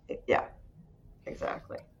 Yeah.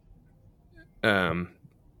 Exactly.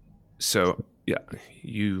 So yeah,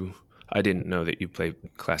 I didn't know that you played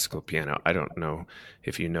classical piano. I don't know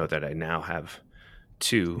if you know that I now have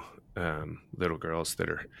two little girls that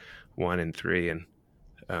are 1 and 3, and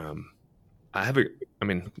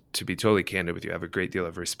to be totally candid with you, I have a great deal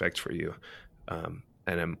of respect for you, and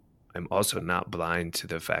I'm also not blind to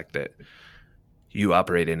the fact that you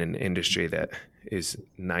operate in an industry that is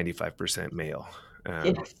 95% male.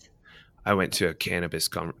 Yes. I went to a cannabis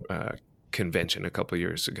convention a couple of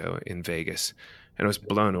years ago in Vegas, and I was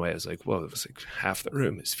blown away. I was like, whoa, it was like half the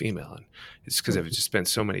room is female. And it's because I've just spent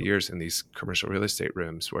so many years in these commercial real estate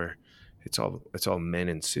rooms where it's all men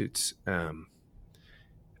in suits.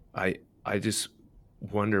 I just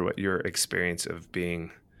wonder what your experience of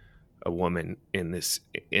being a woman in this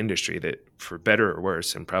industry that, for better or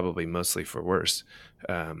worse, and probably mostly for worse,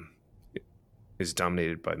 is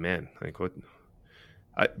dominated by men. Like, what?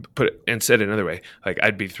 I put it and said another way, like,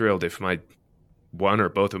 I'd be thrilled if my one or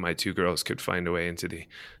both of my two girls could find a way into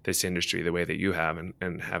this industry the way that you have,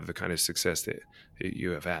 and have the kind of success that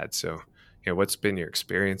you have had. So, what's been your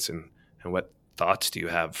experience, and what thoughts do you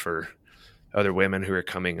have for other women who are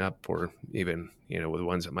coming up, or even, with the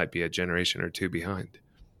ones that might be a generation or two behind?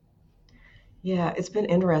 Yeah, it's been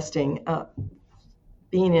interesting.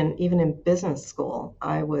 Being even in business school,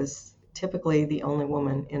 I was typically the only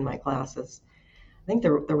woman in my classes. I think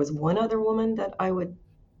there was one other woman that I would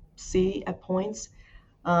see at points.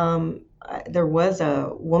 There was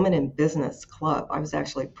a woman in business club. I was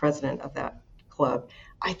actually president of that club.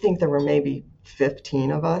 I think there were maybe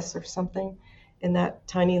 15 of us or something in that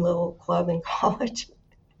tiny little club in college.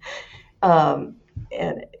 And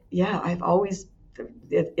yeah, I've always,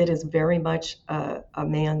 it is very much a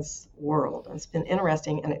man's world. It's been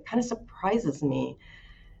interesting, and it kind of surprises me,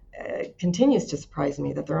 continues to surprise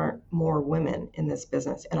me, that there aren't more women in this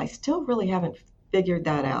business. And I still really haven't figured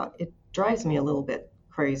that out. It drives me a little bit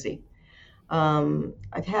crazy. I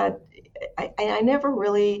never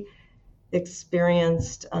really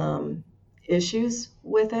experienced issues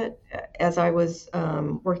with it as I was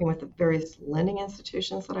working with the various lending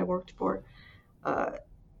institutions that I worked for. I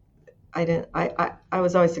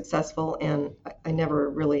was always successful, and I never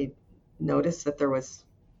really noticed that there was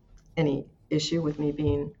any issue with me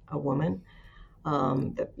being a woman.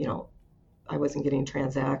 That I wasn't getting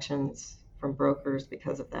transactions from brokers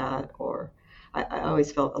because of that, or I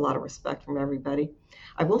always felt a lot of respect from everybody.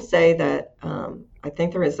 I will say that I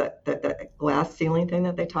think there is that glass ceiling thing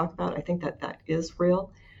that they talk about. I think that is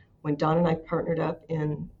real. When Don and I partnered up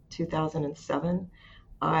in 2007,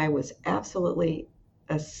 I was absolutely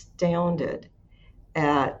astounded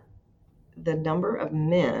at the number of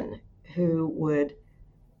men who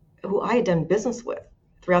I had done business with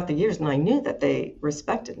throughout the years, and I knew that they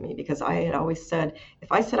respected me because I had always said,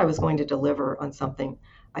 if I said I was going to deliver on something,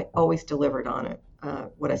 I always delivered on it.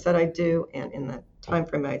 What I said I'd do, and in the time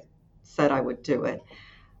frame I said I would do it.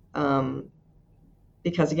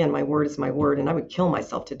 Because again, my word is my word, and I would kill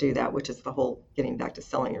myself to do that, which is the whole getting back to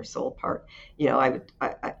selling your soul part.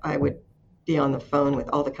 I would be on the phone with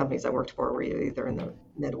all the companies I worked for, were either in the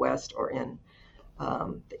Midwest or in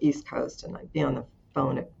the East Coast, and I'd be on the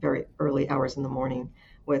phone at very early hours in the morning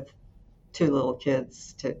with two little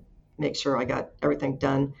kids to make sure I got everything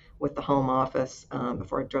done with the home office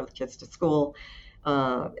before I drove the kids to school.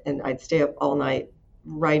 And I'd stay up all night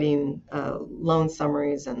writing loan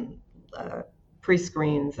summaries and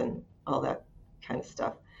pre-screens and all that kind of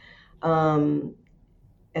stuff.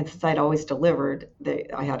 And since I'd always delivered,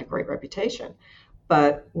 I had a great reputation.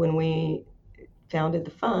 But when we founded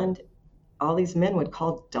the fund, all these men would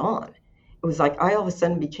call Dawn. It was like I all of a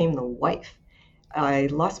sudden became the wife. I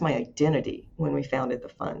lost my identity when we founded the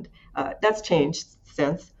fund. That's changed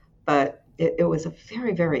since, but it was a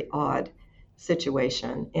very, very odd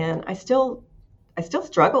situation. And I still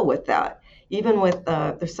struggle with that, even with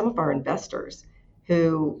there's some of our investors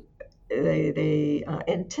who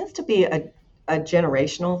it tends to be a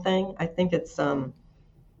generational thing. I think it's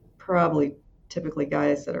probably typically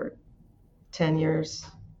guys that are 10 years,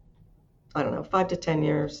 5 to 10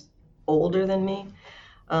 years older than me.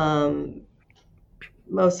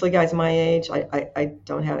 Mostly guys my age. I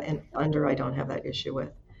don't have, and under, I don't have that issue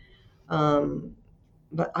with.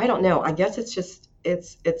 But I don't know. I guess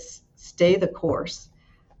it's stay the course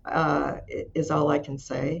is all I can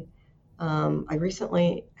say. I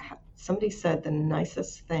recently, somebody said the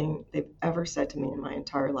nicest thing they've ever said to me in my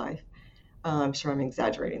entire life. I'm sure I'm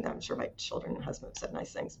exaggerating that. I'm sure my children and husband have said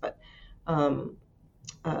nice things, but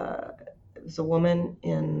it was a woman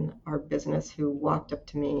in our business who walked up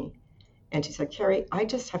to me and she said, "Carrie, I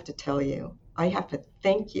just have to tell you, I have to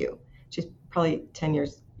thank you." She's probably 10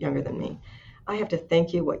 years younger than me. "I have to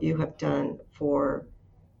thank you what you have done for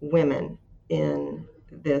women in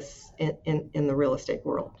this, in the real estate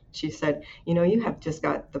world." She said, "You have just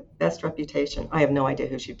got the best reputation." I have no idea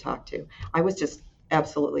who she talked to. I was just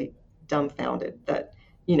absolutely dumbfounded that,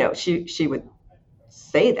 she would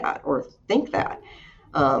say that or think that.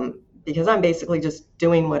 Because I'm basically just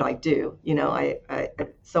doing what I do,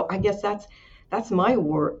 so I guess that's my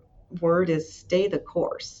word is stay the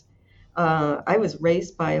course. I was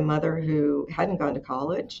raised by a mother who hadn't gone to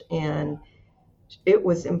college, and it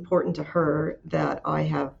was important to her that I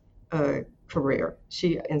have a career.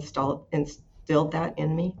 She instilled that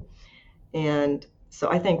in me. And so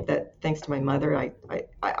I think that thanks to my mother,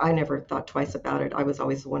 I never thought twice about it. I was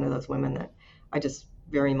always one of those women that I just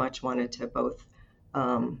very much wanted to both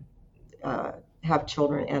have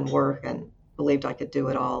children and work, and believed I could do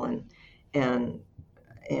it all, and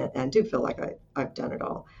do feel like I've done it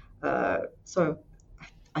all. So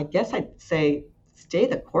I guess I'd say stay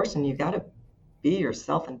the course, and you got to be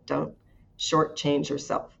yourself and don't shortchange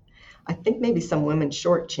yourself. I think maybe some women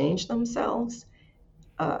shortchange themselves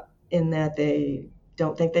in that they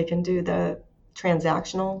don't think they can do the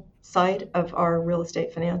transactional side of our real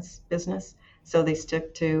estate finance business. So they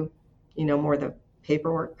stick to, more the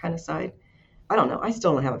paperwork kind of side. I don't know. I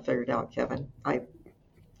still don't have it figured out, Kevin.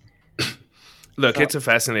 Look, it's a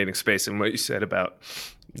fascinating space. And what you said about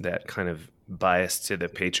that kind of bias to the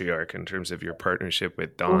patriarch in terms of your partnership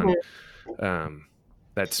with Don,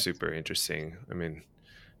 that's super interesting. I mean,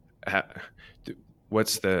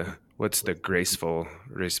 what's the graceful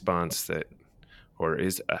response that, or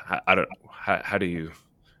is, how do you,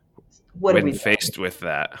 when faced with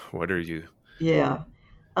that, what are you? Yeah.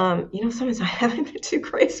 Sometimes I haven't been too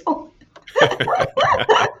graceful.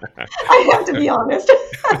 I have to be honest.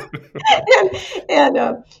 and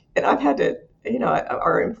I've had to,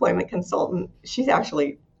 our employment consultant, she's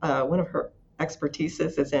actually, one of her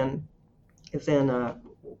expertises is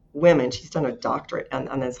in women. She's done a doctorate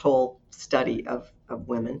on this whole study of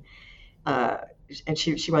women. And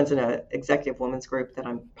she runs an executive women's group that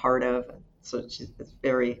I'm part of. So it's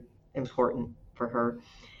very important for her.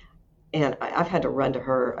 And I've had to run to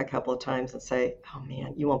her a couple of times and say, oh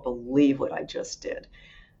man, you won't believe what I just did.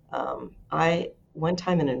 One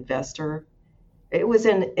time an investor, it was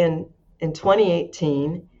in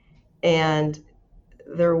 2018, and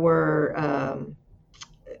there wasn't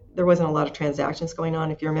a lot of transactions going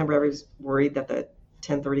on. If you remember, everybody was worried that the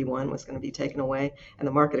 1031 was going to be taken away, and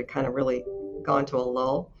the market had kind of really gone to a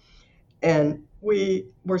lull. And we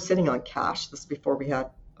were sitting on cash. This is before we had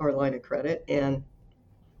our line of credit, and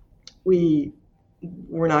we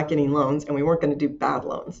were not getting loans, and we weren't going to do bad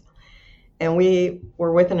loans. And we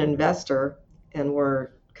were with an investor, and we're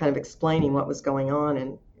kind of explaining what was going on,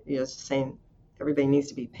 and just saying everybody needs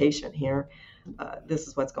to be patient here. This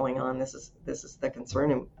is what's going on. This is the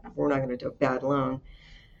concern, and we're not going to do a bad loan.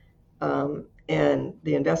 And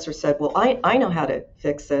the investor said, well, I know how to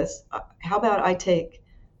fix this. How about I take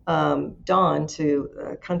Dawn to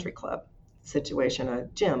a country club situation, a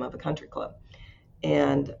gym of a country club?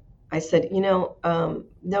 And I said, no,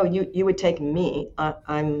 you would take me.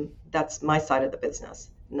 That's my side of the business,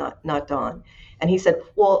 not Dawn. And he said,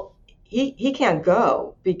 well, he can't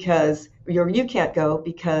go because, or you can't go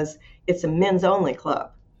because it's a men's only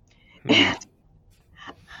club. And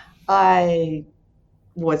I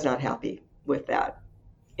was not happy with that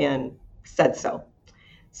and said so.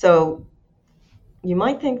 So you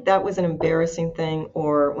might think that was an embarrassing thing,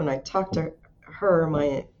 or when I talked to her,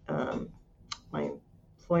 my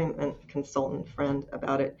employment consultant friend,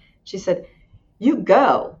 about it, she said, you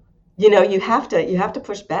go. You have to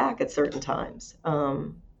push back at certain times.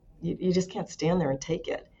 You just can't stand there and take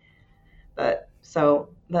it. But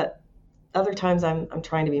other times I'm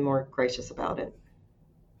trying to be more gracious about it.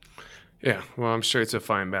 Yeah, well, I'm sure it's a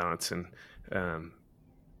fine balance, and I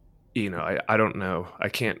don't know. I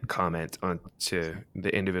can't comment on to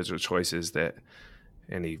the individual choices that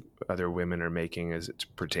any other women are making as it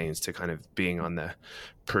pertains to kind of being on the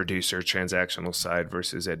producer transactional side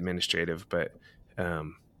versus administrative. But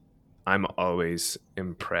I'm always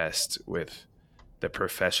impressed with the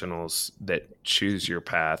professionals that choose your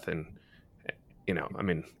path. And,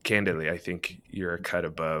 candidly, I think you're a cut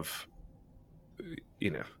above,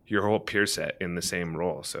 your whole peer set in the same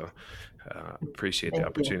role. So appreciate the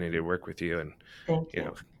opportunity to work with you. And,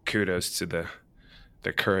 kudos to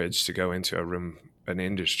the courage to go into an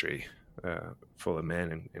industry full of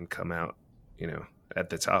men and come out, at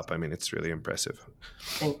the top. I mean, it's really impressive.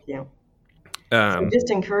 Thank you. So just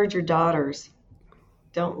encourage your daughters.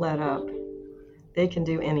 Don't let up. They can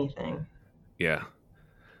do anything. Yeah.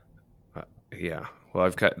 Well,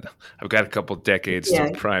 I've got a couple decades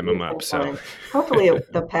to prime them up. So hopefully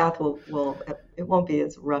the path it won't be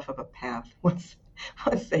as rough of a path once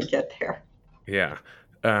they get there. Yeah.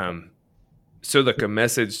 So look, a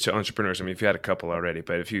message to entrepreneurs. I mean, you've had a couple already,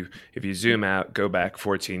 but if you zoom out, go back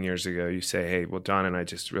 14 years ago, you say, hey, well, Don and I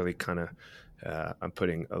just really kind of, I'm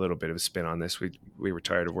putting a little bit of a spin on this. We were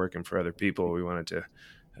tired of working for other people. We wanted to,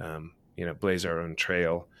 blaze our own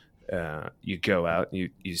trail. you go out and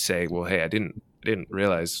you say, well, hey, I didn't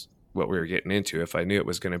realize what we were getting into. If I knew it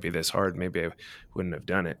was going to be this hard, maybe I wouldn't have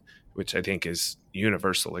done it, which I think is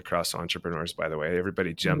universal across entrepreneurs, by the way.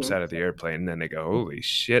 Everybody jumps out of the airplane and then they go, holy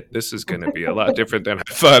shit, this is going to be a lot different than I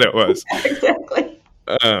thought it was. Exactly.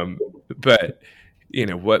 But,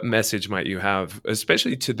 what message might you have,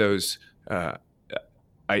 especially to those,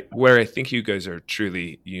 where I think you guys are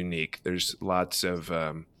truly unique. There's lots of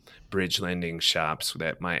bridge lending shops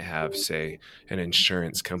that might have, say, an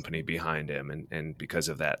insurance company behind them, and because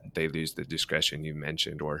of that, they lose the discretion you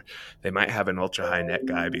mentioned, or they might have an ultra high net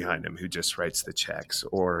guy behind them who just writes the checks,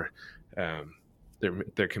 or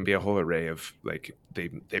there can be a whole array of, like,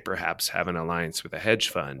 they perhaps have an alliance with a hedge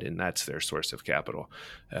fund and that's their source of capital,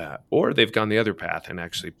 or they've gone the other path and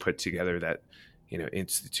actually put together that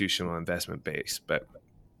institutional investment base. But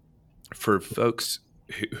for folks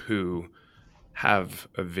who have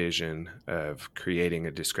a vision of creating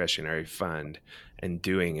a discretionary fund and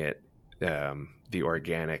doing it the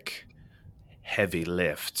organic heavy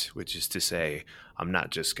lift, which is to say, I'm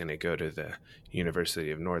not just going to go to the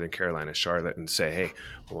University of Northern Carolina, Charlotte, and say, hey,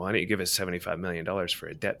 well, why don't you give us $75 million for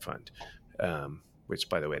a debt fund? Which,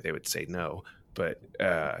 by the way, they would say no. But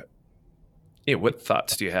what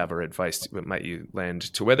thoughts do you have or advice might you lend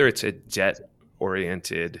to whether it's a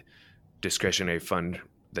debt-oriented discretionary fund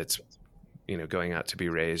that's going out to be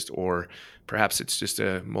raised, or perhaps it's just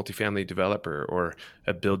a multifamily developer or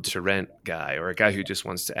a build to rent guy, or a guy who just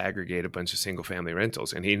wants to aggregate a bunch of single family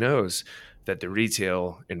rentals, and he knows that the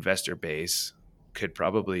retail investor base could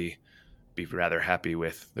probably be rather happy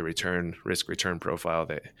with the risk return profile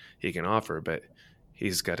that he can offer, but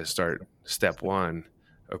he's got to start step one.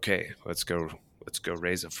 Okay, let's go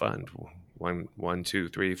raise a fund, one, two,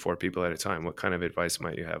 three, 4 people at a time. What kind of advice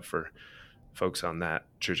might you have for folks on that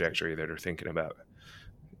trajectory that are thinking about,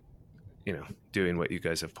 doing what you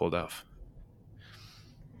guys have pulled off?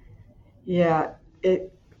 Yeah,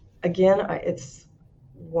 it's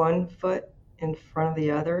one foot in front of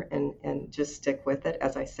the other, and just stick with it.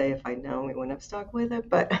 As I say, if I'd known, we wouldn't have stuck with it,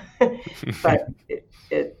 but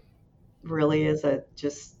it really is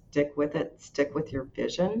just stick with it, stick with your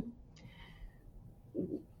vision.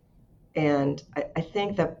 And I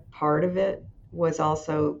think that part of it was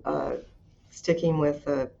also sticking with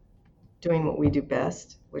doing what we do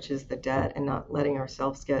best, which is the debt, and not letting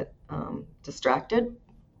ourselves get distracted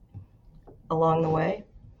along the way.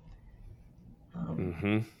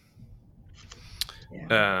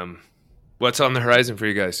 What's on the horizon for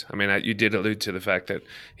you guys? I mean, you did allude to the fact that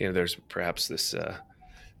there's perhaps this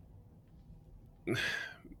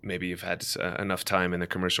maybe you've had enough time in the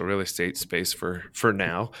commercial real estate space for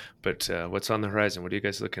now, but what's on the horizon? What are you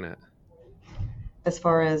guys looking at? As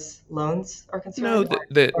far as loans are concerned? No, what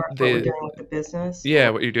we're doing with the business?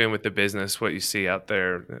 Yeah, what you're doing with the business, what you see out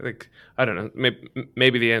there. Like, I don't know,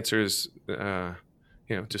 maybe the answer is,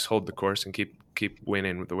 just hold the course and keep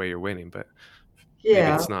winning the way you're winning, but maybe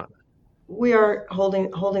it's not. We are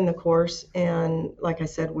holding the course, and like I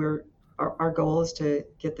said, our goal is to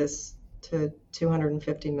get this to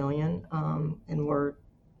 $250 million, and we're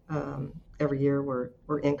every year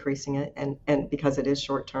we're increasing it, and because it is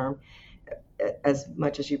short term, as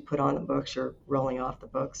much as you put on the books, you're rolling off the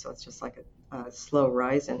books. So it's just like a slow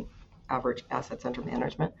rise in average assets under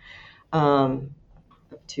management of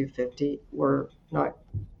 250. We're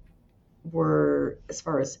as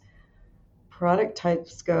far as product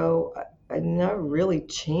types go, I'm not really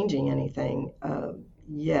changing anything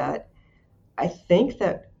yet. I think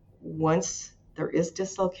that once there is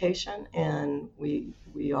dislocation and we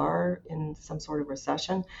are in some sort of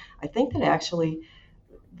recession, I think that actually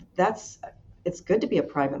it's good to be a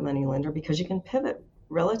private money lender, because you can pivot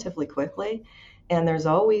relatively quickly, and there's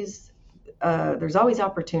always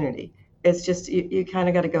opportunity. It's just you kind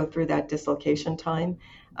of got to go through that dislocation time.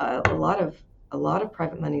 A lot of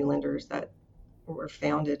private money lenders that were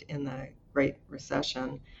founded in the Great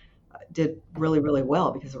Recession did really, really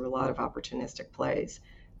well because there were a lot of opportunistic plays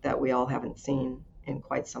that we all haven't seen in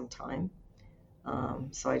quite some time.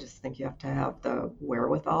 So I just think you have to have the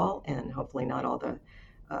wherewithal, and hopefully not all the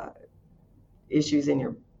issues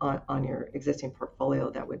in on your existing portfolio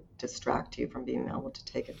that would distract you from being able to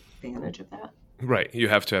take advantage of that. Right. You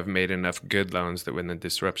have to have made enough good loans that when the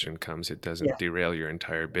disruption comes, it doesn't derail your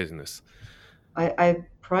entire business. I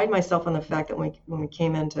pride myself on the fact that when we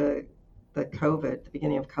came into the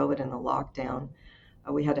beginning of COVID and the lockdown,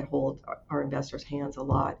 we had to hold our investors' hands a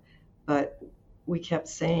lot, but we kept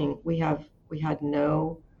saying we had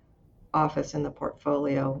no office in the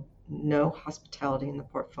portfolio, no hospitality in the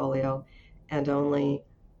portfolio, and only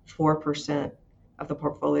 4% of the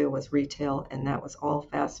portfolio was retail, and that was all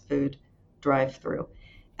fast food drive-through.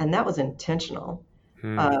 And that was intentional.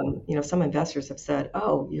 Some investors have said,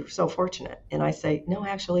 "Oh, you're so fortunate." And I say, "No,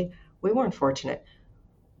 actually, we weren't fortunate.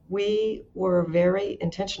 We were very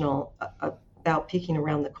intentional about peeking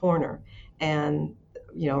around the corner. And,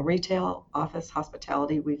 retail, office,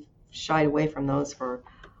 hospitality, we've shied away from those for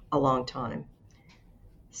a long time.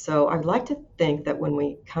 So I'd like to think that when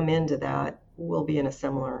we come into that, we'll be in a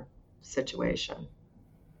similar situation."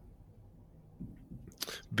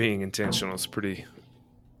 Being intentional is pretty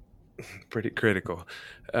critical.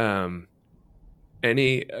 We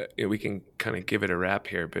can kind of give it a wrap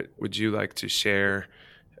here, but would you like to share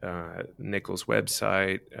Nichols'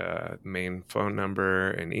 website, main phone number,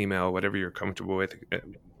 and email, whatever you're comfortable with,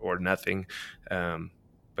 or nothing?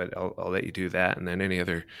 But I'll let you do that, and then any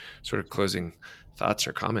other sort of closing thoughts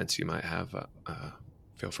or comments you might have,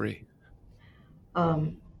 feel free.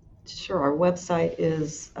 Sure. Our website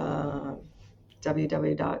is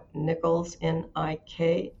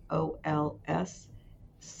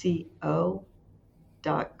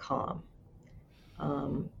www.nichols.com.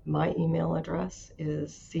 My email address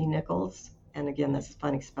is cnichols, and again, this is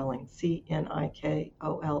funny spelling,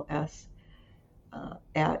 CNIKOLS,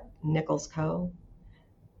 at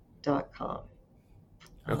nicholsco.com.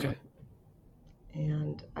 Okay.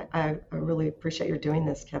 And I really appreciate your doing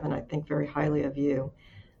this, Kevin. I think very highly of you.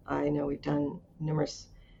 I know we've done numerous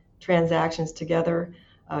transactions together,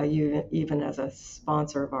 you even as a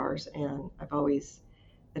sponsor of ours, and I've always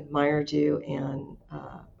admired you, and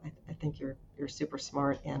I think you're super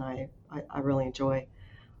smart, and I really enjoy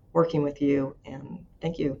working with you, and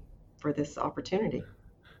thank you for this opportunity.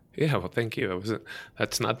 Yeah, well, thank you.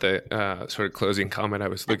 That's not the sort of closing comment I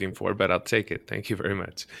was looking for, but I'll take it. Thank you very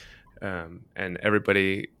much. And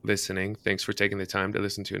everybody listening, thanks for taking the time to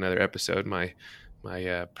listen to another episode. My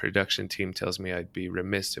production team tells me I'd be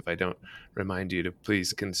remiss if I don't remind you to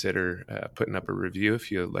please consider putting up a review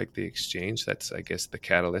if you like the exchange. That's, I guess, the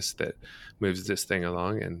catalyst that moves this thing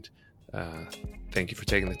along. And thank you for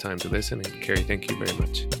taking the time to listen. And Carrie, thank you very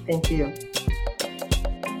much. Thank you.